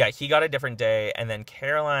day. Yeah, he got a different day. And then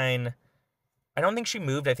Caroline, I don't think she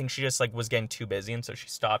moved. I think she just like was getting too busy. And so she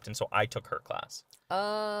stopped. And so I took her class.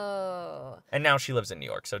 Oh. And now she lives in New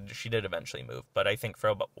York. So she did eventually move. But I think for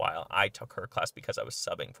a while I took her class because I was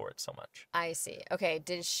subbing for it so much. I see. Okay.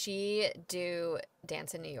 Did she do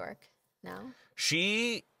dance in New York now?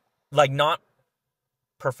 She, like, not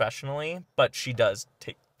professionally, but she does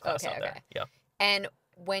take class out there. Yeah. And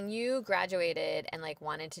when you graduated and like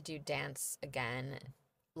wanted to do dance again,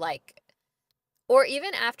 like, or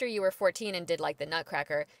even after you were 14 and did like the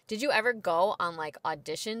Nutcracker, did you ever go on like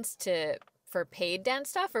auditions for paid dance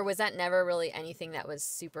stuff, or was that never really anything that was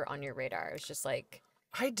super on your radar? It was just like,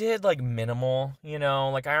 I did like minimal, you know,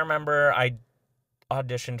 like I remember I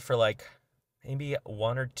auditioned for like maybe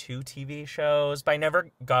 1 or 2 TV shows, but I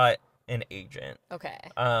never got an agent. Okay.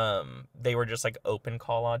 They were just like open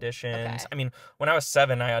call auditions. Okay. I mean, when I was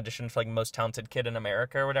 7, I auditioned for like Most Talented Kid in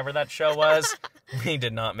America or whatever that show was. We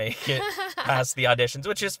did not make it past the auditions,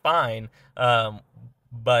 which is fine.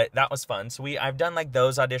 But that was fun. So I've done like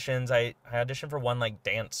those auditions. I auditioned for one like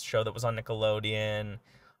dance show that was on Nickelodeon.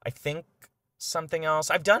 I think something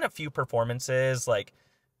else. I've done a few performances, like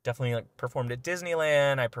definitely like performed at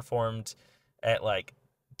Disneyland. I performed at like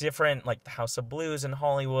different, like the House of Blues in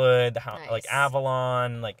Hollywood, Nice. like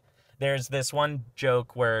Avalon. Like there's this one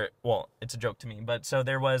joke where, well, it's a joke to me, but so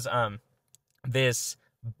there was this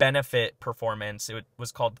benefit performance. It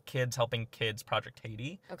was called Kids Helping Kids Project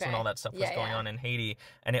Haiti. Okay. So when all that stuff was Yeah, going yeah. on in Haiti,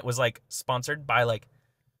 and it was like sponsored by like,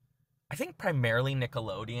 I think primarily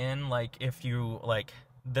Nickelodeon. Like if you like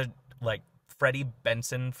Freddie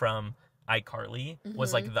Benson from iCarly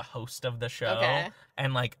was like the host of the show. Okay.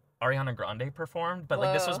 And like Ariana Grande performed, but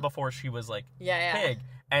like this was Whoa. before she was like Yeah. big.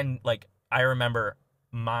 And like I remember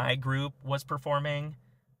my group was performing,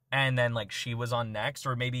 and then like she was on next,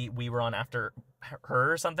 or maybe we were on after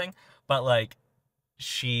her or something. But like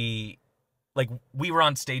we were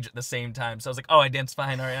on stage at the same time. So I was like, oh, I danced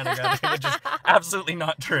behind Ariana Grande, which is absolutely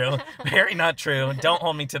not true. Very not true. Don't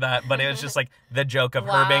hold me to that. But it was just like the joke of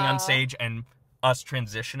her being Wow. on stage and us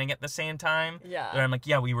transitioning at the same time. Yeah. And I'm like,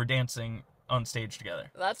 yeah, we were dancing on stage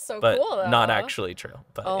together. That's so But cool, though. not actually true.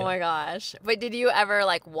 But Oh yeah. my gosh. But did you ever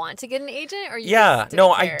like want to get an agent, or you Yeah, just no,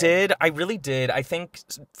 didn't I care? did. I really did. I think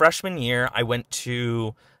freshman year, I went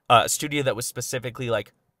to a studio that was specifically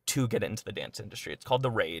like to get into the dance industry. It's called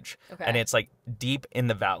The Rage, Okay. and it's like deep in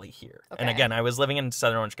the valley here. And Okay. again, I was living in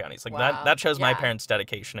Southern Orange County. It's like Wow. that shows my Yeah. parents'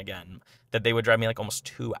 dedication again, that they would drive me like almost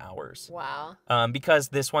 2 hours. Wow. Because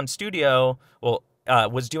this one studio,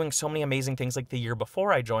 was doing so many amazing things like the year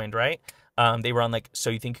before I joined, right? They were on like So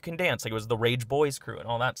You Think You Can Dance, like it was the Rage Boys crew and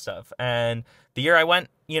all that stuff. And the year I went,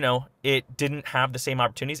 you know, it didn't have the same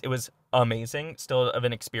opportunities. It was amazing, still of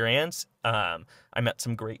an experience. I met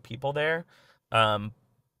some great people there.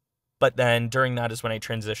 But then during that is when I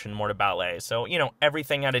transitioned more to ballet. So, you know,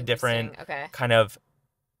 everything had a different Okay. kind of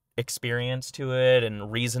experience to it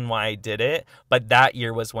and reason why I did it. But that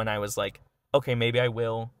year was when I was like, okay, maybe I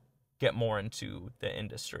will get more into the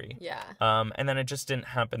industry. Yeah. And then it just didn't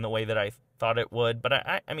happen the way that I thought it would. But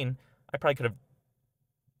I mean, I probably could have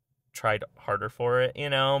tried harder for it, you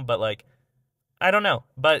know, but like, I don't know.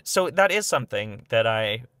 But so that is something that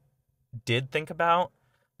I did think about,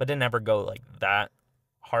 but didn't ever go like that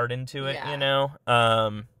hard into it, Yeah. you know?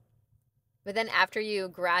 But then after you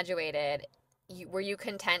graduated, were you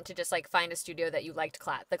content to just like find a studio that you liked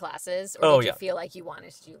the classes, or did you feel like you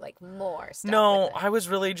wanted to do like more stuff? No, with it? I was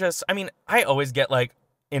really just, I mean, I always get like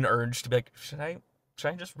an urge to be like, should I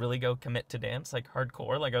just really go commit to dance like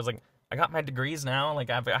hardcore? Like I was like, I got my degrees now, like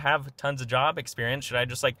I have tons of job experience. Should I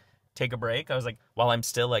just like take a break? I was like, while I'm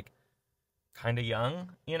still like kind of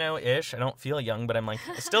young, you know, ish. I don't feel young, but I'm like,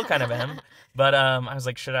 I still kind of am. But I was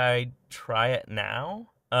like, should I try it now?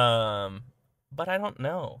 But I don't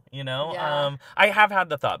know, you know. Yeah. I have had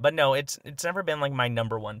the thought, but no, it's never been like my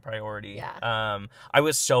number one priority. Yeah. I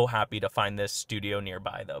was so happy to find this studio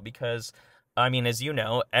nearby though, because I mean, as you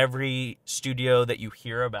know, every studio that you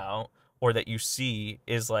hear about or that you see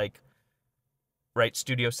is like, right,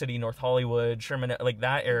 Studio City, North Hollywood, Sherman, like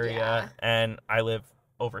that area. Yeah. And I live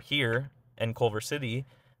over here in Culver City.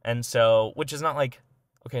 And so, which is not like,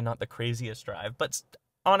 okay, not the craziest drive, but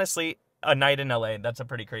honestly, a night in LA, that's a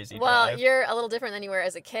pretty crazy Well, drive. you're a little different than you were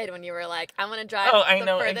as a kid when you were like, I'm gonna drive. Oh, I the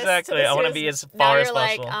know, furthest exactly. to the I wanna studios. be as Now far you're as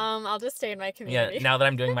like, possible. I'll just stay in my Yeah, community. now that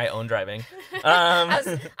I'm doing my own driving. I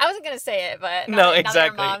wasn't gonna say it, but No, now that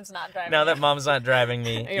exactly. your mom's not driving. Now that you. mom's not driving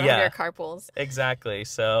me. You don't yeah, hear carpools. exactly.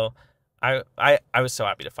 So I was so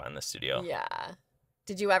happy to find this studio. Yeah.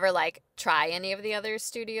 Did you ever like try any of the other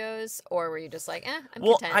studios, or were you just like, I'm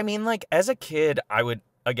Well, content? I mean, like as a kid, I would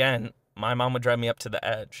again, my mom would drive me up to the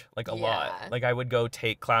edge like a lot. Yeah. Like I would go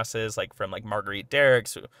take classes like from like Marguerite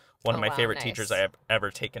Derrick's, one of Oh my wow, favorite teachers I nice. have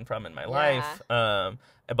ever taken from in my Yeah. life.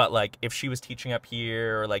 But like if she was teaching up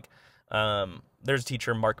here, or like there's a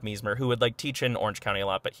teacher Mark Meismer who would like teach in Orange County a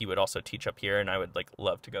lot, but he would also teach up here, and I would like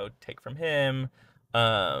love to go take from him.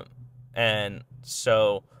 Um, and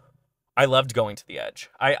so I loved going to the Edge.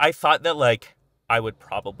 I thought that like I would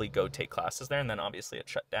probably go take classes there, and then obviously it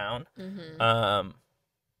shut down. Mm-hmm. Um,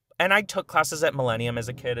 and I took classes at Millennium as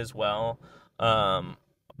a kid as well.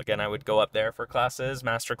 Again, I would go up there for classes,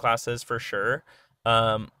 master classes for sure.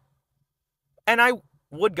 Um, and I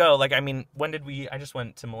would go like, I mean, when did we? I just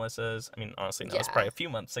went to Melissa's. I mean, honestly, that was Yeah. probably a few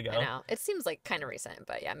months ago. I know. It seems like kind of recent,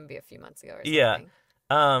 but yeah, maybe a few months ago or Yeah.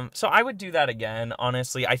 something. So I would do that again.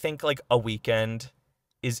 Honestly, I think like a weekend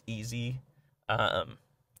is easy. Um,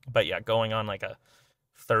 but yeah, going on like a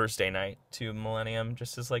Thursday night to Millennium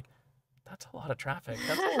just is like that's a lot of traffic.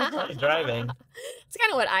 That's a lot of driving. It's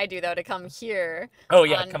kind of what I do though to come here Oh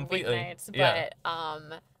yeah, on completely. weeknights, Yeah.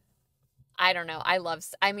 but I don't know. I love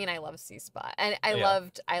C Spot. And Yeah.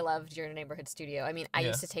 I loved your neighborhood studio. I mean, I Yeah.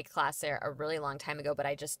 used to take class there a really long time ago, but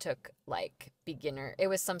I just took like beginner. It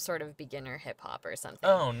was some sort of beginner hip hop or something.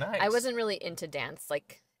 Oh, nice. I wasn't really into dance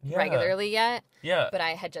like Yeah. regularly yet, Yeah. but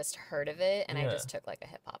I had just heard of it and I Yeah. just took like a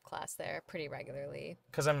hip hop class there pretty regularly.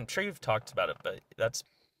 Because I'm sure you've talked about it, but that's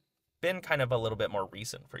been kind of a little bit more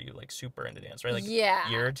recent for you, like super into dance, right? Like Yeah.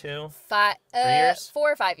 year or two? 4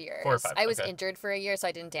 or 5 years. 4 or 5, I was okay. injured for a year, so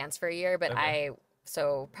I didn't dance for a year, but Okay.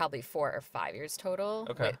 so probably 4 or 5 years total,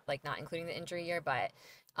 Okay. with, like not including the injury year, but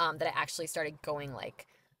that I actually started going like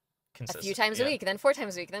a Consistent. few times yeah. a week, then 4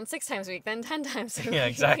 times a week, then 6 times a week, then 10 times a week. Yeah,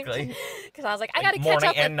 exactly. Because I was like, I Like, gotta catch morning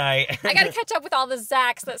up and with night. I gotta catch up with all the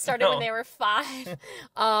Zacks that started when No. they were 5.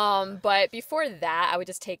 But before that, I would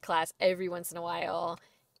just take class every once in a while.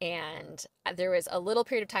 And there was a little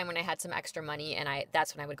period of time when I had some extra money, and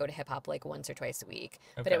that's when I would go to hip hop like once or twice a week.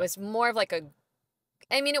 But Okay. it was more of like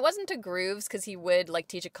I mean, it wasn't a grooves because he would like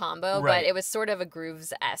teach a combo, but Right. it was sort of a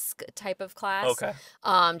grooves-esque type of class. Okay.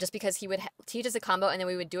 Just because he would teach us a combo, and then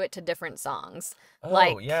we would do it to different songs. Oh,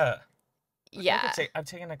 like, yeah. Yeah. I've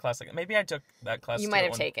taken a class like maybe I took that class You too might at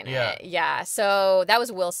have one- taken yeah. it. Yeah. So that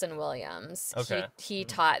was Wilson Williams. Okay. He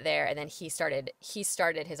taught there, and then he started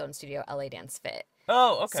his own studio, LA Dance Fit.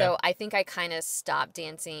 Oh, okay. So I think I kind of stopped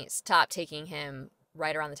taking him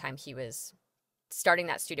right around the time he was starting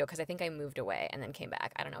that studio, because I think I moved away and then came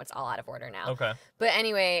back. I don't know. It's all out of order now. Okay. But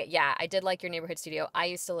anyway, yeah, I did like your neighborhood studio. I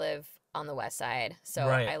used to live on the west side, so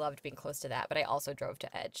Right. I loved being close to that. But I also drove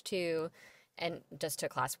to Edge too, and just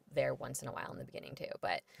took class there once in a while in the beginning too.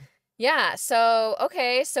 But yeah, so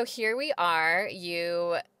okay, so here we are.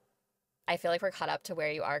 I feel like we're caught up to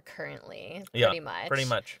where you are currently, Yeah, pretty much. Pretty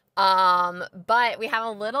much. But we have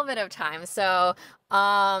a little bit of time, so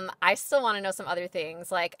I still want to know some other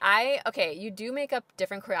things. Like you do make up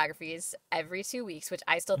different choreographies every 2 weeks, which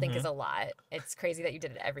I still think is a lot. It's crazy that you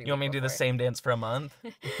did it every week. You want me to do the before. same dance for a month?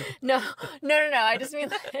 No. I just mean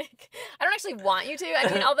like I don't actually want you to.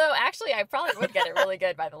 I mean, although actually I probably would get it really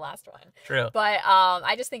good by the last one. True. But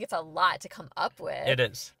I just think it's a lot to come up with. It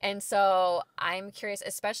is. And so I'm curious,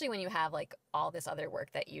 especially when you have like all this other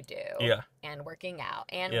work that you do. Yeah. And working out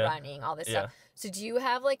and Yeah. running, all this Yeah. stuff. So do you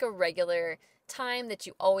have like a regular time that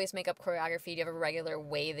you always make up choreography? Do you have a regular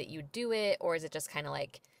way that you do it? Or is it just kind of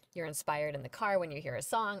like you're inspired in the car when you hear a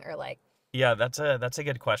song, or like Yeah, that's a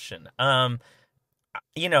good question.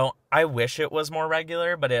 I wish it was more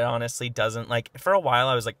regular, but it honestly doesn't. Like for a while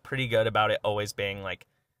I was like pretty good about it always being like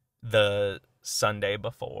the Sunday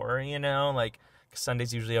before, like 'cause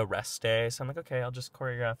Sunday's usually a rest day. So I'm like, okay, I'll just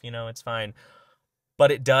choreograph, it's fine.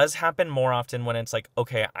 But it does happen more often when it's like,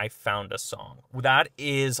 okay, I found a song. That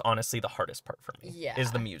is honestly the hardest part for me. Yeah.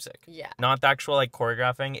 Is the music. Yeah. Not the actual like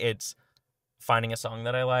choreographing. It's finding a song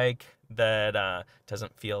that I like that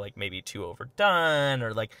doesn't feel like maybe too overdone,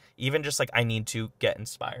 or like even just like I need to get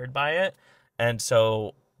inspired by it. And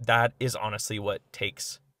so that is honestly what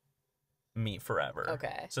takes me forever.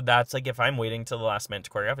 Okay. So that's like if I'm waiting till the last minute to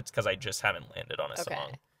choreograph, it's because I just haven't landed on a Okay.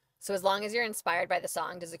 song. So as long as you're inspired by the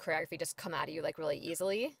song, does the choreography just come out of you like really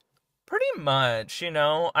easily? Pretty much,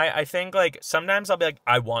 I think like sometimes I'll be like,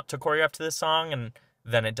 I want to choreograph to this song, and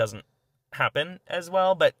then it doesn't happen as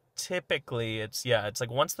well. But typically it's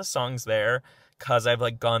like once the song's there, because I've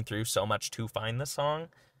like gone through so much to find the song,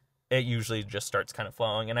 it usually just starts kind of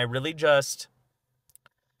flowing. And I really just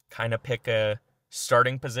kind of pick a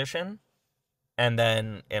starting position and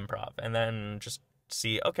then improv and then just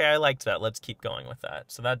see, okay, I liked that. Let's keep going with that.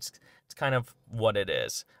 So it's kind of what it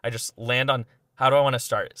is. I just land on how do I want to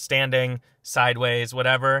start? Standing, sideways,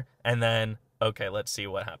 whatever. And then, okay, let's see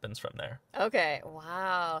what happens from there. Okay.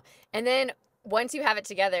 Wow. And then once you have it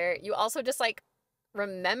together, you also just like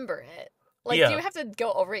remember it. Like, Yeah. do you have to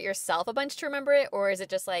go over it yourself a bunch to remember it? Or is it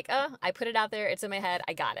just like, oh, I put it out there. It's in my head.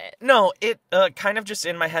 I got it. No, it kind of just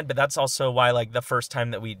in my head, but that's also why, like, the first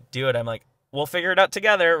time that we do it, I'm like, we'll figure it out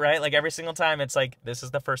together, right? Like, every single time, it's like, this is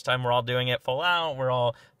the first time we're all doing it full out. We're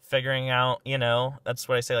all figuring out, you know, that's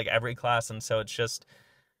what I say, like, every class. And so it's just,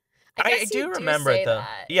 I do remember it, though.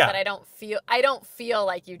 Yeah. But I don't feel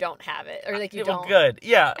like you don't have it, or like you don't. Good.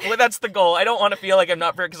 Yeah. Well, that's the goal. I don't want to feel like I'm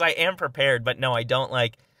not prepared, because I am prepared, but no, I don't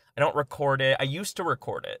record it. I used to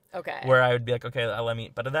record it. Okay. Where I would be like, okay, let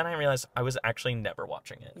me, but then I realized I was actually never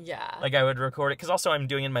watching it. Yeah. Like, I would record it, because also I'm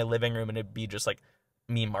doing it in my living room, and it'd be just like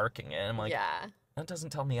me marking it. I'm like, yeah. That doesn't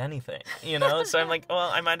tell me anything, you know? So I'm like,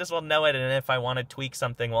 well, I might as well know it, and if I want to tweak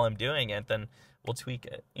something while I'm doing it, then we'll tweak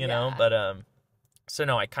it, you know? But, so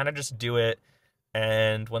no, I kind of just do it,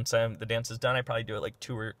 and once the dance is done, I probably do it like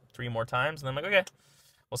 2 or 3 more times, and then I'm like, okay,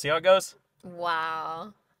 we'll see how it goes.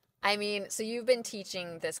 Wow. I mean, so you've been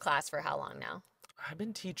teaching this class for how long now? I've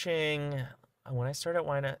been teaching, when I started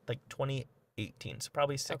Wine, like 2018, so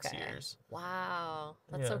probably 6 years. Wow.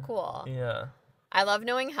 That's so cool. Yeah. I love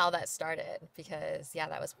knowing how that started, because, yeah,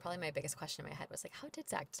 that was probably my biggest question in my head was like, how did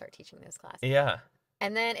Zack start teaching this class? Yeah.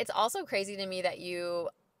 And then it's also crazy to me that you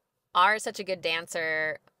are such a good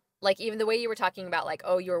dancer. Like, even the way you were talking about, like,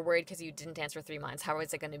 oh, you were worried because you didn't dance for 3 months. How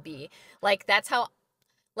was it going to be? Like, that's how,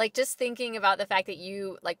 like, just thinking about the fact that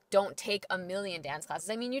you, like, don't take a million dance classes.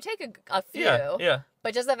 I mean, you take a few. Yeah.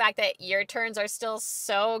 But just the fact that your turns are still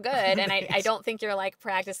so good. And I don't think you're, like,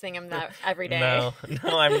 practicing them every day. No,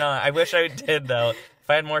 I'm not. I wish I did, though. If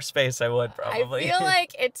I had more space, I would probably. I feel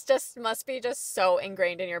like it's just must be just so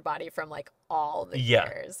ingrained in your body from, like, all the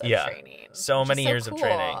years of training. So many years of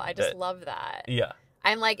training. I just love that. Yeah.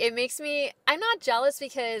 I'm like, it makes me, I'm not jealous,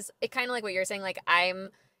 because it kind of like what you're saying, like, I'm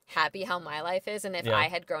happy how my life is, and if I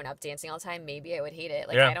had grown up dancing all the time, maybe I would hate it.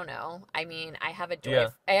 Like, I don't know. I mean, I have a joy.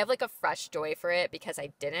 I have, like, a fresh joy for it, because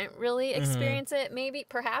I didn't really experience it, maybe,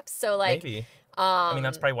 perhaps. So, like, maybe. I mean,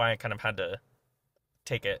 that's probably why I kind of had to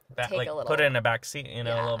take it back, like, put it in a back seat, you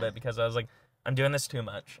know, a little bit, because I was like, I'm doing this too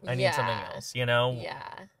much. I need something else, you know?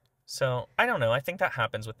 Yeah. So, I don't know. I think that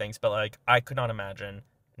happens with things, but, like, I could not imagine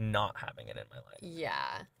not having it in my life.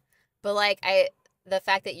 Yeah. But, like, the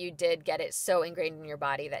fact that you did get it so ingrained in your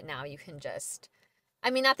body that now you can just,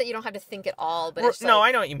 I mean, not that you don't have to think at all, but it's no, like,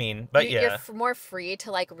 I know what you mean, but you're more free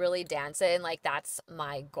to, like, really dance it, and, like, that's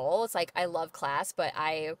my goal. It's like, I love class, but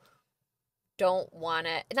I don't want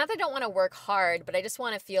to, not that I don't want to work hard, but I just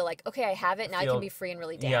want to feel like, okay, I have it, now I can be free and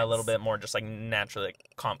really dance. Yeah, a little bit more just, like, naturally,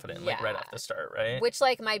 like, confident, like, right off the start, right? Which,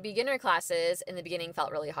 like, my beginner classes in the beginning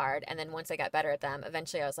felt really hard, and then once I got better at them,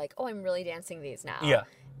 eventually I was like, oh, I'm really dancing these now. Yeah.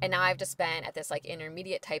 And now I've just been at this, like,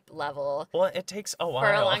 intermediate type level. Well, it takes a while.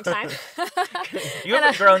 For a long time. You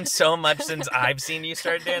haven't grown so much since I've seen you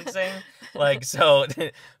start dancing. Like, so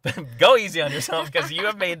go easy on yourself, because you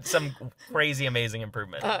have made some crazy, amazing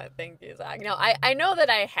improvement. Thank you, Zack. No, I know that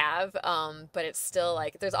I have, but it's still,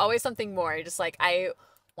 like, there's always something more. Just, like, I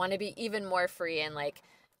want to be even more free and, like,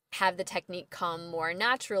 have the technique come more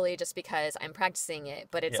naturally, just because I'm practicing it.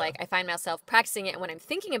 But it's like, I find myself practicing it, and when I'm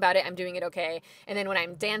thinking about it, I'm doing it okay. And then when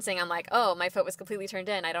I'm dancing, I'm like, oh, my foot was completely turned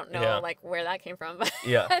in. I don't know, like, where that came from. But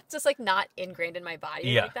it's just, like, not ingrained in my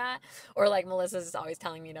body like that. Or, like, Melissa's always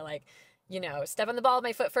telling me to, like, you know, step on the ball with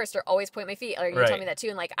my foot first, or always point my feet. Or you tell me that too.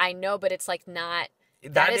 And, like, I know, but it's, like, not,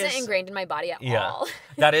 that isn't ingrained in my body at all.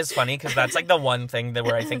 That is funny, because that's, like, the one thing that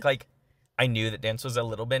where I think, like, I knew that dance was a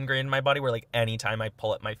little bit ingrained in my body, where, like, anytime I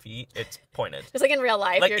pull up my feet, it's pointed. Just like in real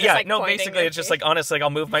life, like, you're just, like, no, pointing basically, it's just, like, honestly, like, I'll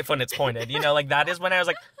move my foot and it's pointed. You know, like, that is when I was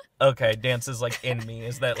like, okay, dance is, like, in me.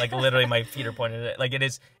 Is that, like, literally my feet are pointed at it. Like,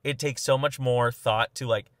 it takes so much more thought to,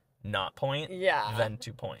 like, not point than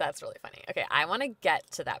to point. That's really funny. Okay, I want to get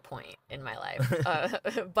to that point in my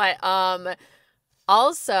life. But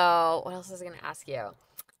also, what else was I going to ask you?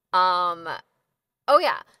 Oh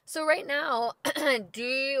yeah. So right now, do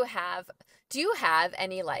you have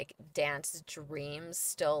any, like, dance dreams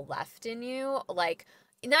still left in you? Like,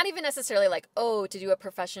 not even necessarily like, oh, to do a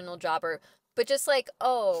professional job, but just like,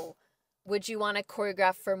 oh, would you want to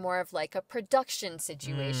choreograph for more of, like, a production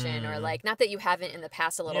situation, or, like, not that you haven't in the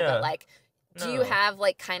past a little bit, like, do you have,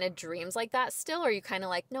 like, kind of dreams like that still? Or are you kind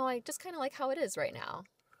of like, no, I just kind of like how it is right now?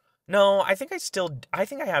 No, I think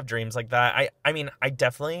I have dreams like that. I mean,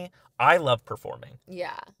 I love performing.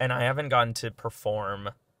 Yeah. And I haven't gotten to perform,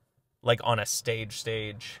 like, on a stage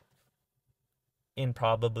in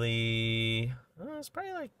probably, it's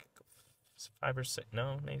probably like 5 or 6,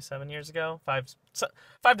 no, maybe 7 years ago. 5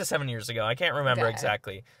 to 7 years ago. I can't remember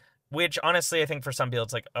exactly. Which honestly, I think for some people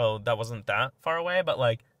it's like, oh, that wasn't that far away, but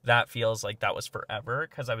like that feels like that was forever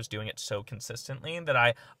because I was doing it so consistently that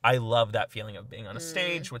I love that feeling of being on a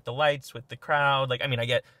stage with the lights, with the crowd. Like, I mean, I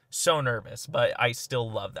get so nervous, but I still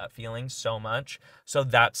love that feeling so much. So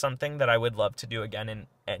that's something that I would love to do again in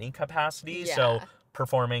any capacity. Yeah. So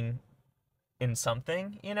performing in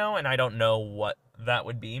something, and I don't know what that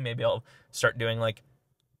would be. Maybe I'll start doing like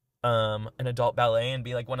an adult ballet and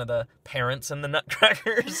be like one of the parents in the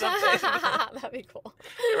Nutcracker or something. That'd be cool.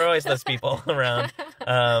 There are always those people around.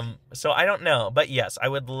 So I don't know, but yes, I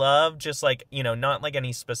would love just like, not like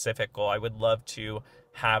any specific goal. I would love to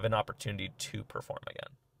have an opportunity to perform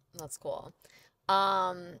again. That's cool.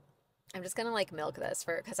 I'm just gonna like milk this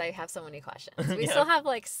because I have so many questions. We Yeah. still have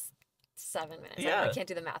like 7 minutes. Yeah. I can't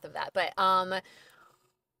do the math of that, but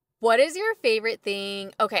what is your favorite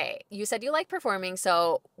thing? Okay, you said you like performing,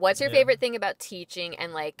 so what's your Yeah. favorite thing about teaching,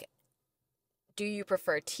 and like, do you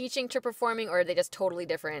prefer teaching to performing, or are they just totally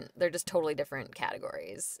different? They're just totally different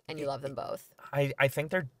categories, and you love them both. I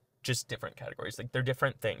think they're just different categories. Like they're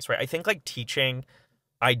different things, right? I think like teaching,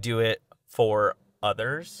 I do it for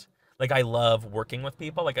others. Like I love working with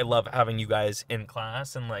people. Like I love having you guys in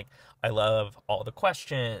class, and like I love all the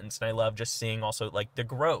questions, and I love just seeing also like the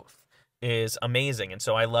growth is amazing. And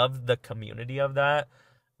so I love the community of that.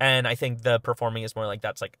 And I think the performing is more like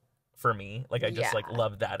that's like for me. Like I just like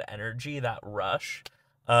love that energy, that rush.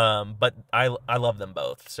 But I love them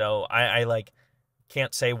both. So I like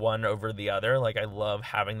can't say one over the other. Like I love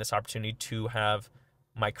having this opportunity to have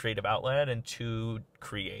my creative outlet and to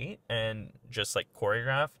create and just like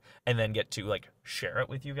choreograph and then get to like share it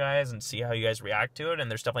with you guys and see how you guys react to it.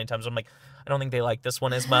 And there's definitely times I'm like, I don't think they like this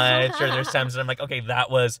one as much. Or there's times that I'm like, okay,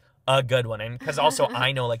 that was a good one. And because also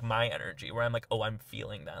I know like my energy where I'm like, oh, I'm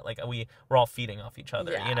feeling that. Like we're all feeding off each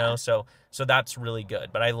other, So that's really good.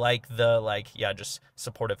 But I like the like, just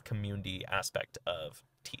supportive community aspect of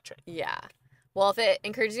teaching. Yeah. Well, if it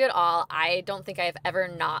encourages you at all, I don't think I've ever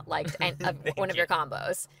not liked one of your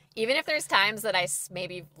combos. Even if there's times that I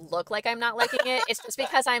maybe look like I'm not liking it, it's just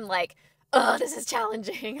because I'm like, oh, this is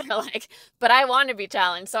challenging. Or like, but I want to be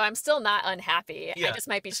challenged, so I'm still not unhappy. Yeah. I just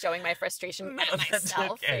might be showing my frustration at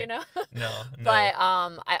myself, okay. No. But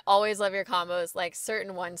I always love your combos. Like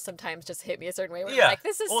certain ones sometimes just hit me a certain way where I'm like,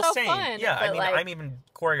 this is same. fun. Yeah, but I mean, like, I'm even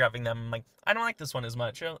choreographing them. I'm like, I don't like this one as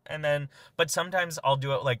much. And then, but sometimes I'll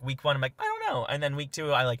do it like week 1, I'm like, I don't know. And then week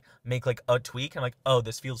 2, I like make like a tweak. I'm like, oh,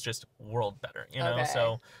 this feels just world better, Okay.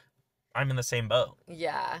 So I'm in the same boat.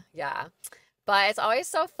 Yeah. But it's always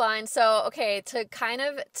so fun. So, okay,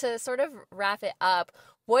 to sort of wrap it up,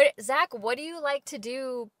 Zach, what do you like to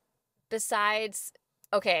do besides,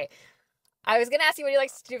 okay, I was going to ask you what you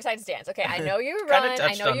like to do besides dance. Okay, I know you run,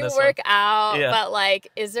 I know you work out, but like,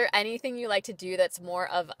 is there anything you like to do that's more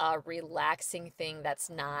of a relaxing thing that's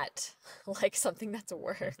not like something that's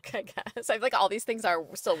work, I guess? I feel like all these things are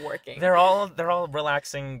still working. They're all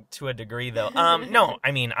relaxing to a degree though. No,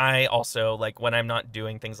 I mean, I also like when I'm not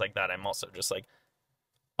doing things like that, I'm also just like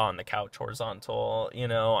on the couch horizontal,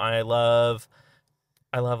 I love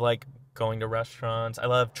like going to restaurants. I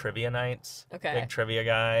love trivia nights. Okay. Big trivia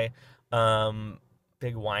guy.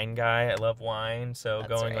 Big wine guy. I love wine. So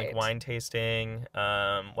That's going right. like wine tasting,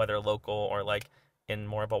 whether local or like in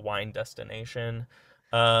more of a wine destination.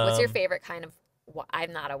 What's your favorite kind of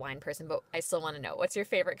I'm not a wine person, but I still want to know. What's your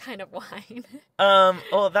favorite kind of wine?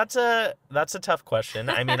 Well, that's a tough question.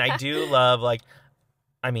 I mean, I do love like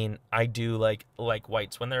I do like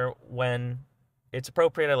whites when it's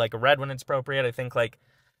appropriate. I like a red when it's appropriate. I think like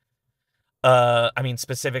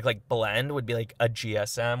specific like blend would be like a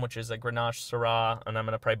GSM, which is like Grenache Syrah, and I'm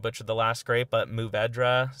gonna probably butcher the last grape, but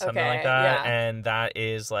Mourvedre, something like that. Yeah. And that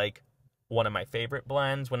is like one of my favorite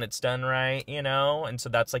blends when it's done right, And so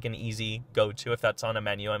that's like an easy go-to if that's on a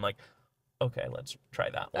menu. I'm like, okay, let's try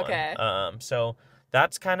that one. Okay. So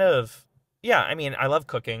that's kind of I love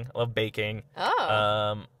cooking, I love baking.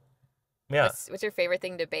 Oh. Yeah. What's your favorite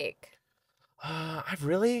thing to bake? I've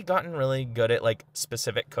really gotten really good at like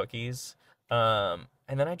specific cookies. And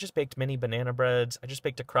then I just baked mini banana breads. I just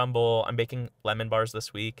baked a crumble. I'm baking lemon bars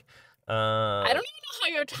this week. I don't even know how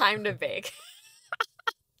you have time to bake.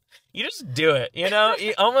 You just do it, you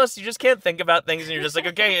just can't think about things and you're just like,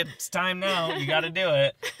 okay, it's time now. You got to do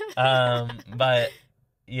it. But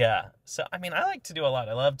yeah. So, I like to do a lot.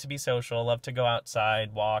 I love to be social, love to go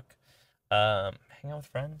outside, walk, hang out with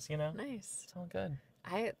friends, Nice. It's all good.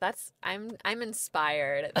 I'm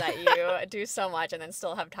inspired that you do so much and then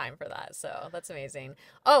still have time for that. So that's amazing.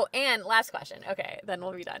 Oh, and last question. Okay, then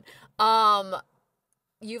we'll be done.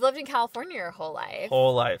 you've lived in California your whole life.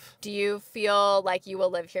 Whole life. Do you feel like you will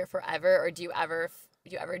live here forever, or do you ever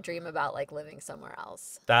dream about like living somewhere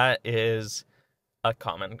else? That is a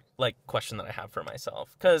common like question that I have for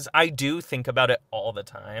myself, because I do think about it all the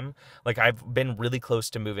time. Like I've been really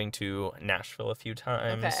close to moving to Nashville a few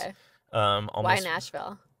times. Okay. Almost. Why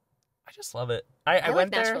Nashville? I just love it. I like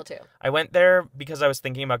went Nashville there. too. I went there because I was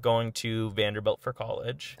thinking about going to Vanderbilt for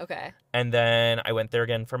college. Okay. And then I went there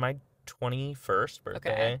again for my 21st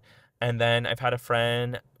birthday. Okay. And then I've had a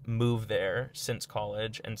friend move there since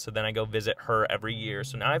college, and so then I go visit her every year.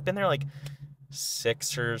 So now I've been there like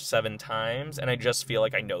 6 or 7 times, and I just feel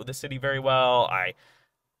like I know the city very well. I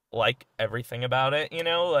like everything about it, you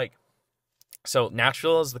know? Like, so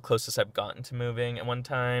Nashville is the closest I've gotten to moving. At one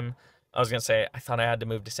time, I was going to say, I thought I had to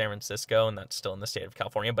move to San Francisco, and that's still in the state of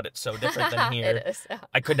California, but it's so different than here. It is. Yeah.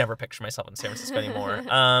 I could never picture myself in San Francisco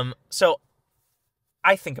anymore. So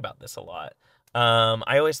I think about this a lot.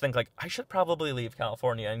 I always think like I should probably leave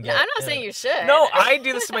California and get. No, I'm not saying you should. No, I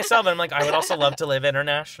do this to myself, and I'm like, I would also love to live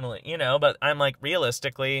internationally, you know. But I'm like,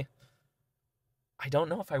 realistically, I don't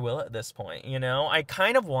know if I will at this point. You know, I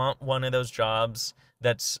kind of want one of those jobs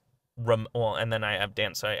that's well, and then I have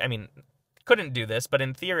dance. So I mean, couldn't do this, but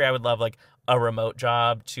in theory, I would love like a remote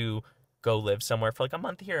job to go live somewhere for like a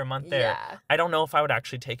month here, a month there. Yeah. I don't know if I would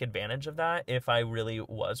actually take advantage of that if I really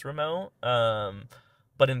was remote.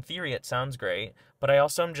 But in theory, it sounds great. But I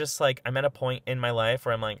also am just like, I'm at a point in my life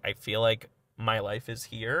where I'm like, I feel like my life is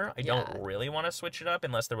here. I don't really want to switch it up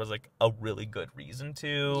unless there was like a really good reason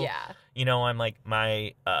to. Yeah. You know, I'm like,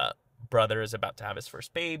 my brother is about to have his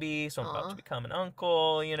first baby, so I'm about to become an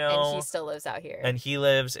uncle, you know. And he still lives out here. And he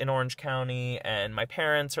lives in Orange County, and my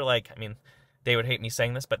parents are like, I mean, they would hate me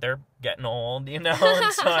saying this, but they're getting old, you know?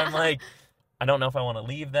 And so I'm like, I don't know if I want to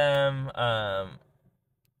leave them.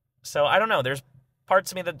 So I don't know. There's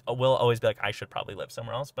parts of me that will always be like, I should probably live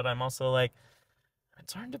somewhere else, but I'm also like,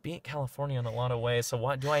 it's hard to beat California in a lot of ways, so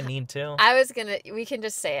what do I need to? We can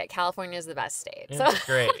just say it. California is the best state. It's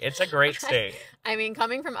great. It's a great state. I mean,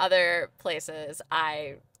 coming from other places,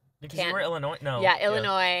 Because you were Illinois? No. Yeah,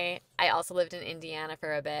 Illinois. I also lived in Indiana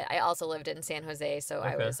for a bit. I also lived in San Jose, so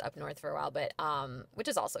I was up north for a while, but which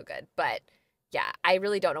is also good. But yeah, I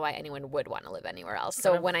really don't know why anyone would want to live anywhere else.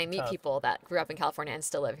 So when I meet people that grew up in California and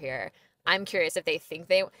still live here, I'm curious if they think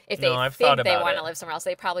they want to live somewhere else.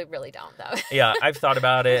 They probably really don't, though. Yeah, I've thought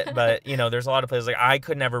about it, but you know, there's a lot of places like I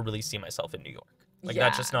could never really see myself in New York. Like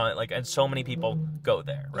that's just not like, and so many people go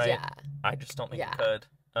there, right? Yeah. I just don't think I could.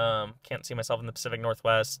 Can't see myself in the Pacific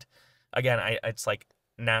Northwest. Again, it's like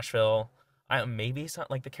Nashville. Maybe something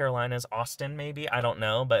like the Carolinas, Austin, maybe. I don't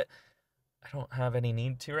know, but I don't have any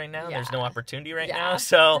need to right now. There's no opportunity right now,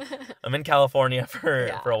 so I'm in California for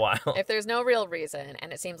a while. If there's no real reason,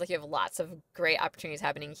 and it seems like you have lots of great opportunities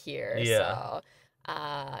happening here, so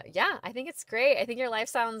I think it's great. I think your life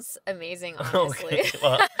sounds amazing, honestly. Okay.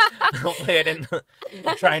 Well, hopefully I didn't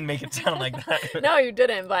try and make it sound like that. No, you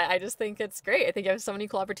didn't, but I just think it's great. I think you have so many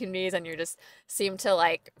cool opportunities, and you just seem to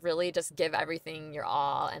like really just give everything your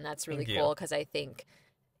all, and that's really cool because I think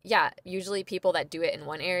usually people that do it in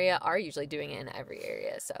one area are usually doing it in every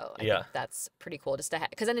area. So I think that's pretty cool just to have,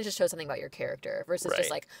 because then it just shows something about your character versus just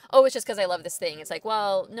like, oh, it's just because I love this thing. It's like,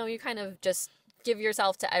 well, no, you kind of just give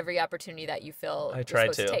yourself to every opportunity that you feel you're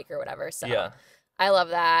supposed to take or whatever. So I love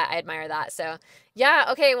that. I admire that. So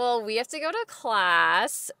okay, well, we have to go to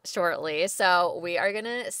class shortly. So we are going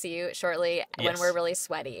to see you shortly when we're really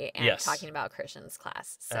sweaty and talking about Christian's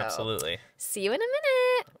class. So absolutely. See you in a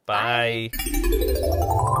minute. Bye.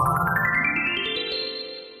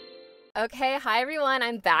 Okay, hi everyone.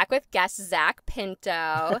 I'm back with guest Zack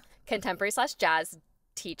Pinto, contemporary/jazz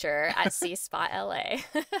teacher at C Spot LA.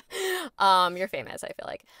 You're famous, I feel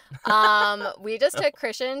like. We just took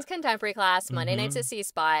Christian's contemporary class Monday nights at C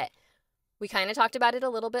Spot. We kind of talked about it a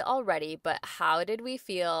little bit already, but how did we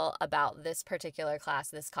feel about this particular class,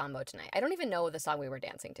 this combo tonight? I don't even know the song we were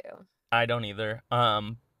dancing to. I don't either.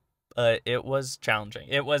 It was challenging.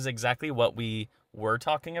 It was exactly what we were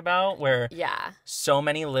talking about, where so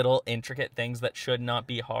many little intricate things that should not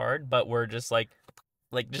be hard, but were just like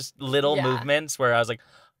just little movements where I was like,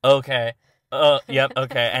 okay, yep,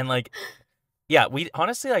 okay. And like, we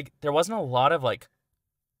honestly, like, there wasn't a lot of like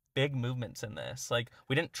big movements in this. Like,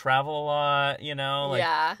 we didn't travel a lot, you know, like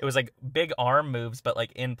it was like big arm moves, but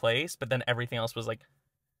like in place, but then everything else was like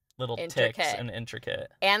little ticks and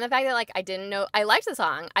intricate. And the fact that like I liked the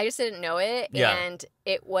song, I just didn't know it. And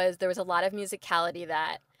there was a lot of musicality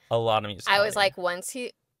that I was like,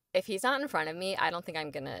 if he's not in front of me, I don't think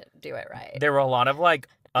I'm gonna do it right. There were a lot of like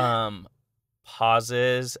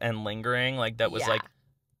pauses and lingering, like that was like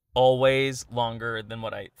always longer than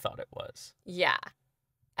what I thought it was. Yeah.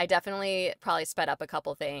 I definitely probably sped up a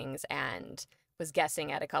couple things and was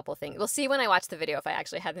guessing at a couple things. We'll see when I watch the video if I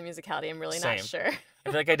actually had the musicality. I'm really not sure. I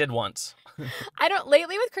feel like I did once.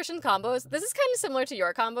 Lately with Christian combos, this is kind of similar to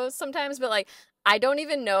your combos sometimes, but like, I don't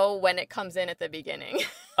even know when it comes in at the beginning.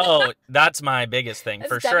 Oh, that's my biggest thing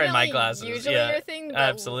for sure in my classes. Usually your thing, but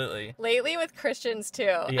absolutely. Lately with Christians too,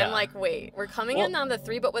 Yeah. I'm like, wait, we're coming in on the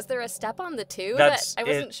 3, but was there a step on the 2 that I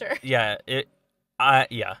wasn't sure? Yeah,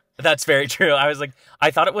 yeah, that's very true. I was like, I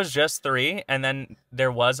thought it was just 3, and then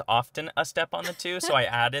there was often a step on the 2, so I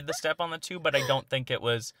added the step on the 2, but I don't think it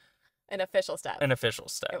was an official step.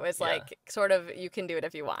 It was like sort of, you can do it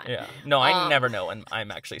if you want. Yeah. No, I never know when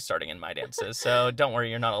I'm actually starting in my dances, so don't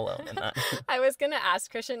worry, you're not alone in that. I was gonna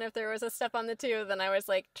ask Christian if there was a step on the 2, then I was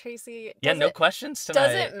like, Tracy, yeah, no questions tonight.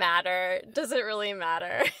 Does it matter? Does it really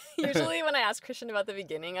matter? Usually when I ask Christian about the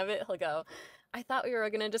beginning of it, he'll go, I thought we were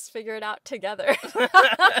gonna just figure it out together. So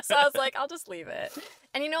I was like, I'll just leave it.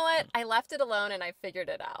 And you know what? I left it alone and I figured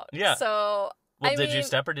it out. Yeah. So well, did you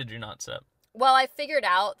step or did you not step? Well, I figured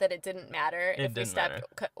out that it didn't matter if we stepped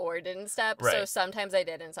matter. or didn't step. Right. So sometimes I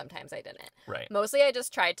did and sometimes I didn't. Right. Mostly I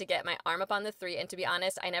just tried to get my arm up on the 3. And to be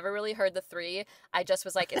honest, I never really heard the 3. I just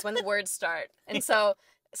was like, it's when the words start. And so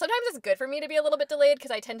sometimes it's good for me to be a little bit delayed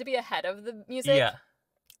because I tend to be ahead of the music. Yeah.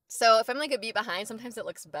 So if I'm like a beat behind, sometimes it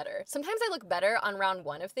looks better. Sometimes I look better on round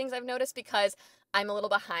 1 of things I've noticed because I'm a little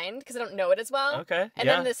behind because I don't know it as well. Okay. And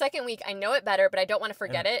then the second week I know it better, but I don't want to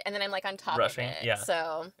forget it. And then I'm like on top rushing. of it. Yeah.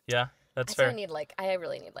 So yeah. That's fair. I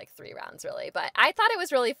really need like 3 rounds really, but I thought it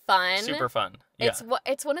was really fun. Super fun. Yeah.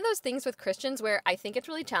 It's one of those things with Christians where I think it's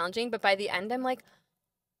really challenging, but by the end I'm like,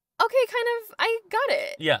 okay, kind of, I got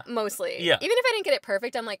it. Yeah. Mostly. Yeah. Even if I didn't get it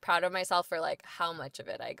perfect, I'm like proud of myself for like how much of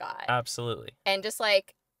it I got. Absolutely. And just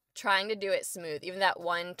like trying to do it smooth. Even that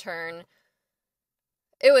one turn,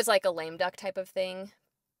 it was like a lame duck type of thing.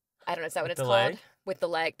 I don't know, is that what it's called? Leg? With the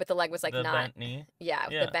leg, but the leg was like the not. bent knee. Yeah,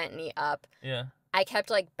 with the bent knee up. Yeah. I kept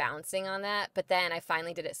like bouncing on that, but then I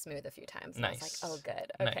finally did it smooth a few times. And Nice. I was like, oh,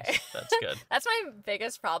 good. Okay. Nice. That's good. That's my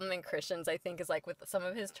biggest problem in Christians, I think, is like with some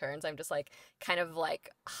of his turns, I'm just like kind of like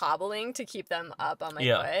hobbling to keep them up on my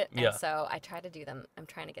foot. And so I try to do them. I'm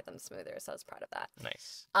trying to get them smoother. So I was proud of that.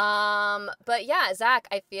 Nice. But yeah, Zach,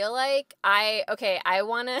 I feel like I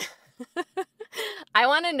want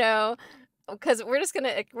to know, because we're just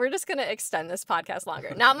gonna extend this podcast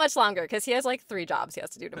longer, not much longer, because he has like 3 jobs he has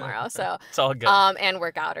to do tomorrow. So it's all good. And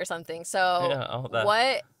work out or something. So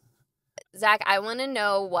Zach, I want to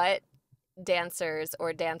know what dancers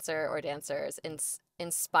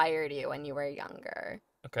inspired you when you were younger.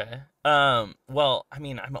 Okay. Well, I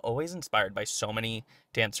mean, I'm always inspired by so many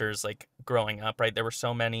dancers, like growing up, right? There were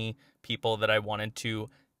so many people that I wanted to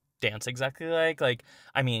dance exactly like,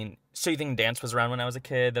 I mean, So You Think Dance was around when I was a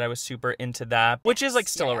kid, that I was super into that, which is like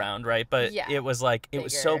still around, right? But it was like, it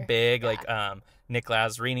was so big, like Nick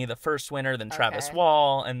Lazzarini, the first winner, then Travis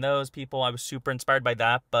Wall, and those people, I was super inspired by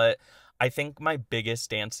that. But I think my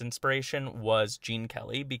biggest dance inspiration was Gene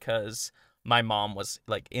Kelly, because my mom was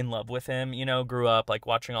like in love with him, you know, grew up like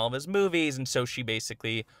watching all of his movies, and so she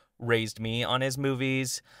basically raised me on his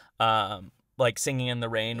movies. Like Singing in the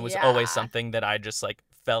Rain was always something that I just like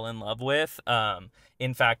fell in love with.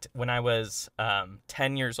 In fact, when I was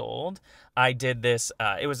 10 years old, I did this,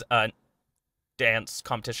 it was a dance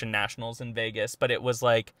competition nationals in Vegas, but it was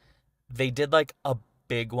like, they did like a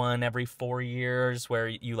big one every 4 years where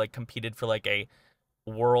you like competed for like a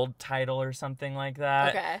world title or something like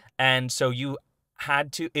that. Okay. And so you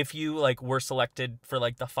had to, if you like were selected for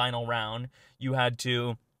like the final round, you had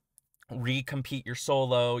to recompete your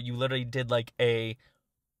solo. You literally did like a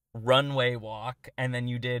runway walk, and then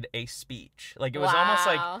you did a speech. Like it was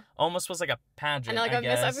almost was like a pageant. And like I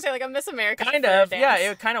was gonna say like a Miss America. Kind of, yeah,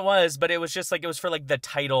 it kind of was, but it was just like, it was for like the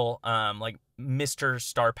title, like Mr.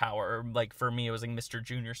 Star Power. Like for me, it was like Mr.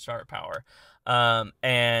 Junior Star Power.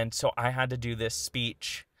 And so I had to do this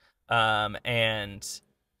speech, and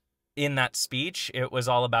in that speech, it was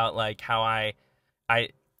all about like how I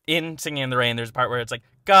in Singing in the Rain, there's a part where it's like,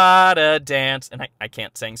 gotta dance, and I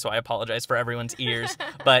can't sing, so I apologize for everyone's ears,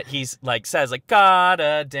 but he's like says like,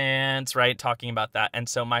 gotta dance, right, talking about that. And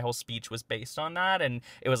so my whole speech was based on that. And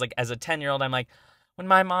it was like, as a 10-year-old, I'm like, when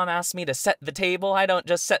my mom asks me to set the table, I don't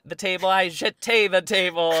just set the table, I jete the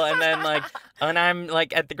table. And then like when I'm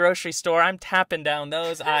like at the grocery store, I'm tapping down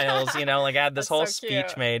those aisles, you know, like I had this whole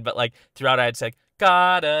speech made, but like throughout I'd say,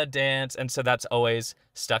 gotta dance. And so that's always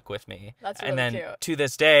stuck with me. That's really and then cute. To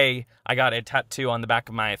this day, I got a tattoo on the back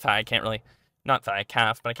of my thigh. I can't really, not thigh,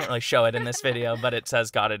 calf, but I can't really show it in this video, but it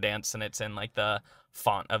says gotta dance, and it's in like the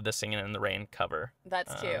font of the Singing in the Rain cover.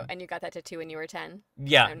 That's cute. And you got that tattoo when you were 10?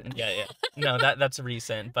 Yeah. No, that's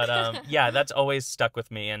recent. But yeah, that's always stuck with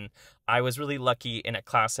me. And I was really lucky in a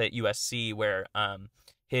class at USC where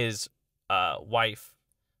his wife,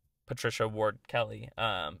 Patricia Ward Kelly,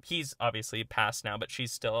 he's obviously passed now, but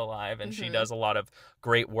she's still alive, and she does a lot of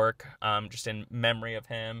great work just in memory of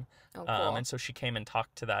him. Oh, cool. And so she came and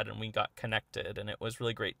talked to that, and we got connected, and it was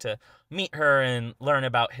really great to meet her and learn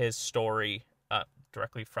about his story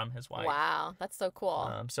directly from his wife. Wow, that's so cool.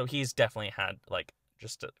 So he's definitely had like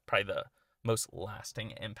just probably the most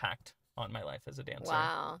lasting impact on my life as a dancer.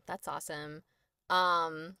 Wow, that's awesome.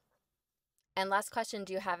 And last question,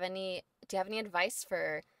 do you have any advice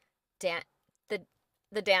for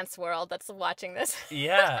the dance world that's watching this?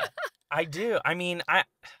 Yeah, I do. I mean,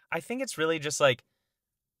 I think it's really just like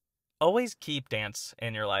always keep dance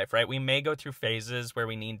in your life, right? We may go through phases where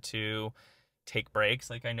we need to take breaks.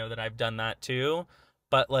 Like, I know that I've done that too,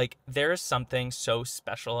 but like there's something so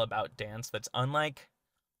special about dance that's unlike,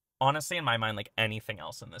 honestly, in my mind, like anything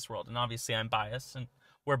else in this world. And obviously I'm biased, and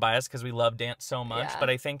we're biased because we love dance so much, Yeah. but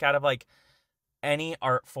I think out of like any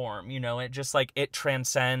art form, you know, it just like it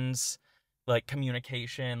transcends like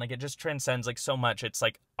communication, like it just transcends like so much. It's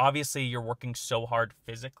like obviously you're working so hard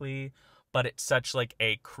physically, but it's such like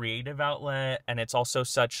a creative outlet, and it's also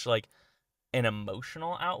such like an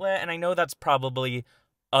emotional outlet. And I know that's probably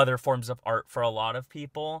other forms of art for a lot of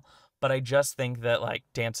people, but I just think that like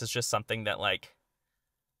dance is just something that like,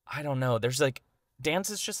 I don't know, there's like dance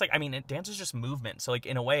is just like, I mean, dance is just movement, so like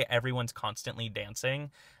in a way everyone's constantly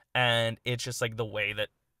dancing, and it's just like the way that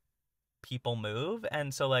people move.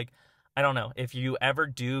 And so like, I don't know, if you ever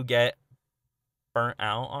do get burnt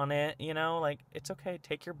out on it, you know, like it's okay,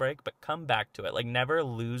 take your break, but come back to it. Like never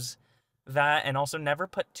lose that, and also never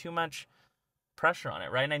put too much pressure on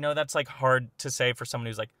it, right? And I know that's like hard to say for someone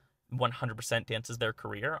who's like 100% dances their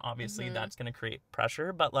career. Obviously that's going to create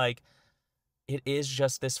pressure, but like it is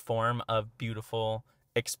just this form of beautiful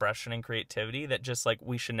expression and creativity that just like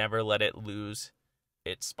we should never let it lose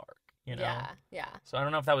its spark, you know? Yeah. So I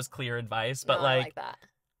don't know if that was clear advice, but No, I like like that.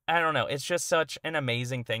 I don't know. It's just such an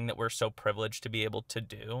amazing thing that we're so privileged to be able to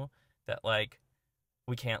do that, like,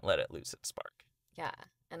 we can't let it lose its spark. Yeah.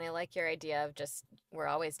 And I like your idea of just, we're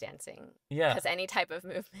always dancing. Yeah. Because any type of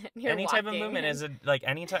movement, you're Any type of movement is like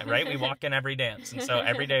any time, right? We walk in every dance. And so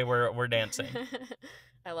every day we're dancing.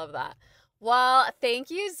 I love that. Well, thank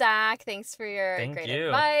you, Zack. Thanks for your Thank great you.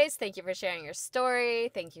 advice. Thank you for sharing your story.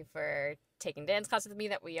 Thank you for taking dance classes with me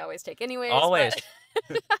that we always take anyways. Always.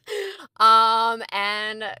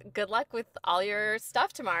 And good luck with all your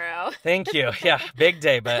stuff tomorrow. Thank you. Yeah, big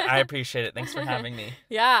day, but I appreciate it. Thanks for having me.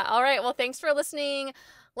 Yeah. All right. Well, thanks for listening.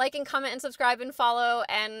 Like and comment and subscribe and follow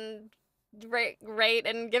and rate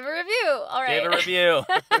and give a review. All right. Give a review.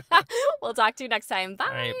 We'll talk to you next time. Bye.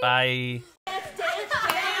 All right,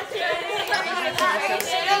 bye.